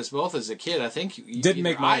scared us both as a kid. I think didn't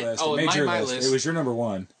make my list. It made your list. It was your number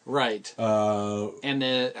one. Right. And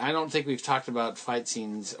I don't think we've talked about fight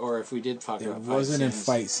scenes, or if we did talk about fight scenes. It wasn't in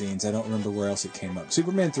fight scenes. I don't remember where else it came up.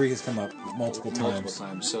 Superman 3 has come up multiple times.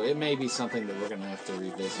 So it may be something that we're going to have to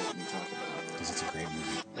revisit and talk about. Because it's a great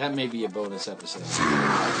movie. That may be a bonus episode.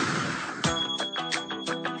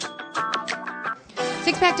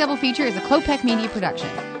 Six Pack Double Feature is a Klopek Media production.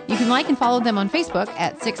 You can like and follow them on Facebook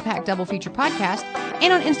at Six Pack Double Feature Podcast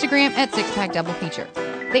and on Instagram at Six Pack Double Feature.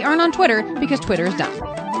 They aren't on Twitter because Twitter is dumb. In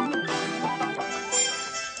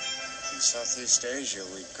Southeast Asia,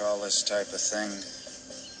 we call this type of thing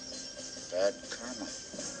bad karma.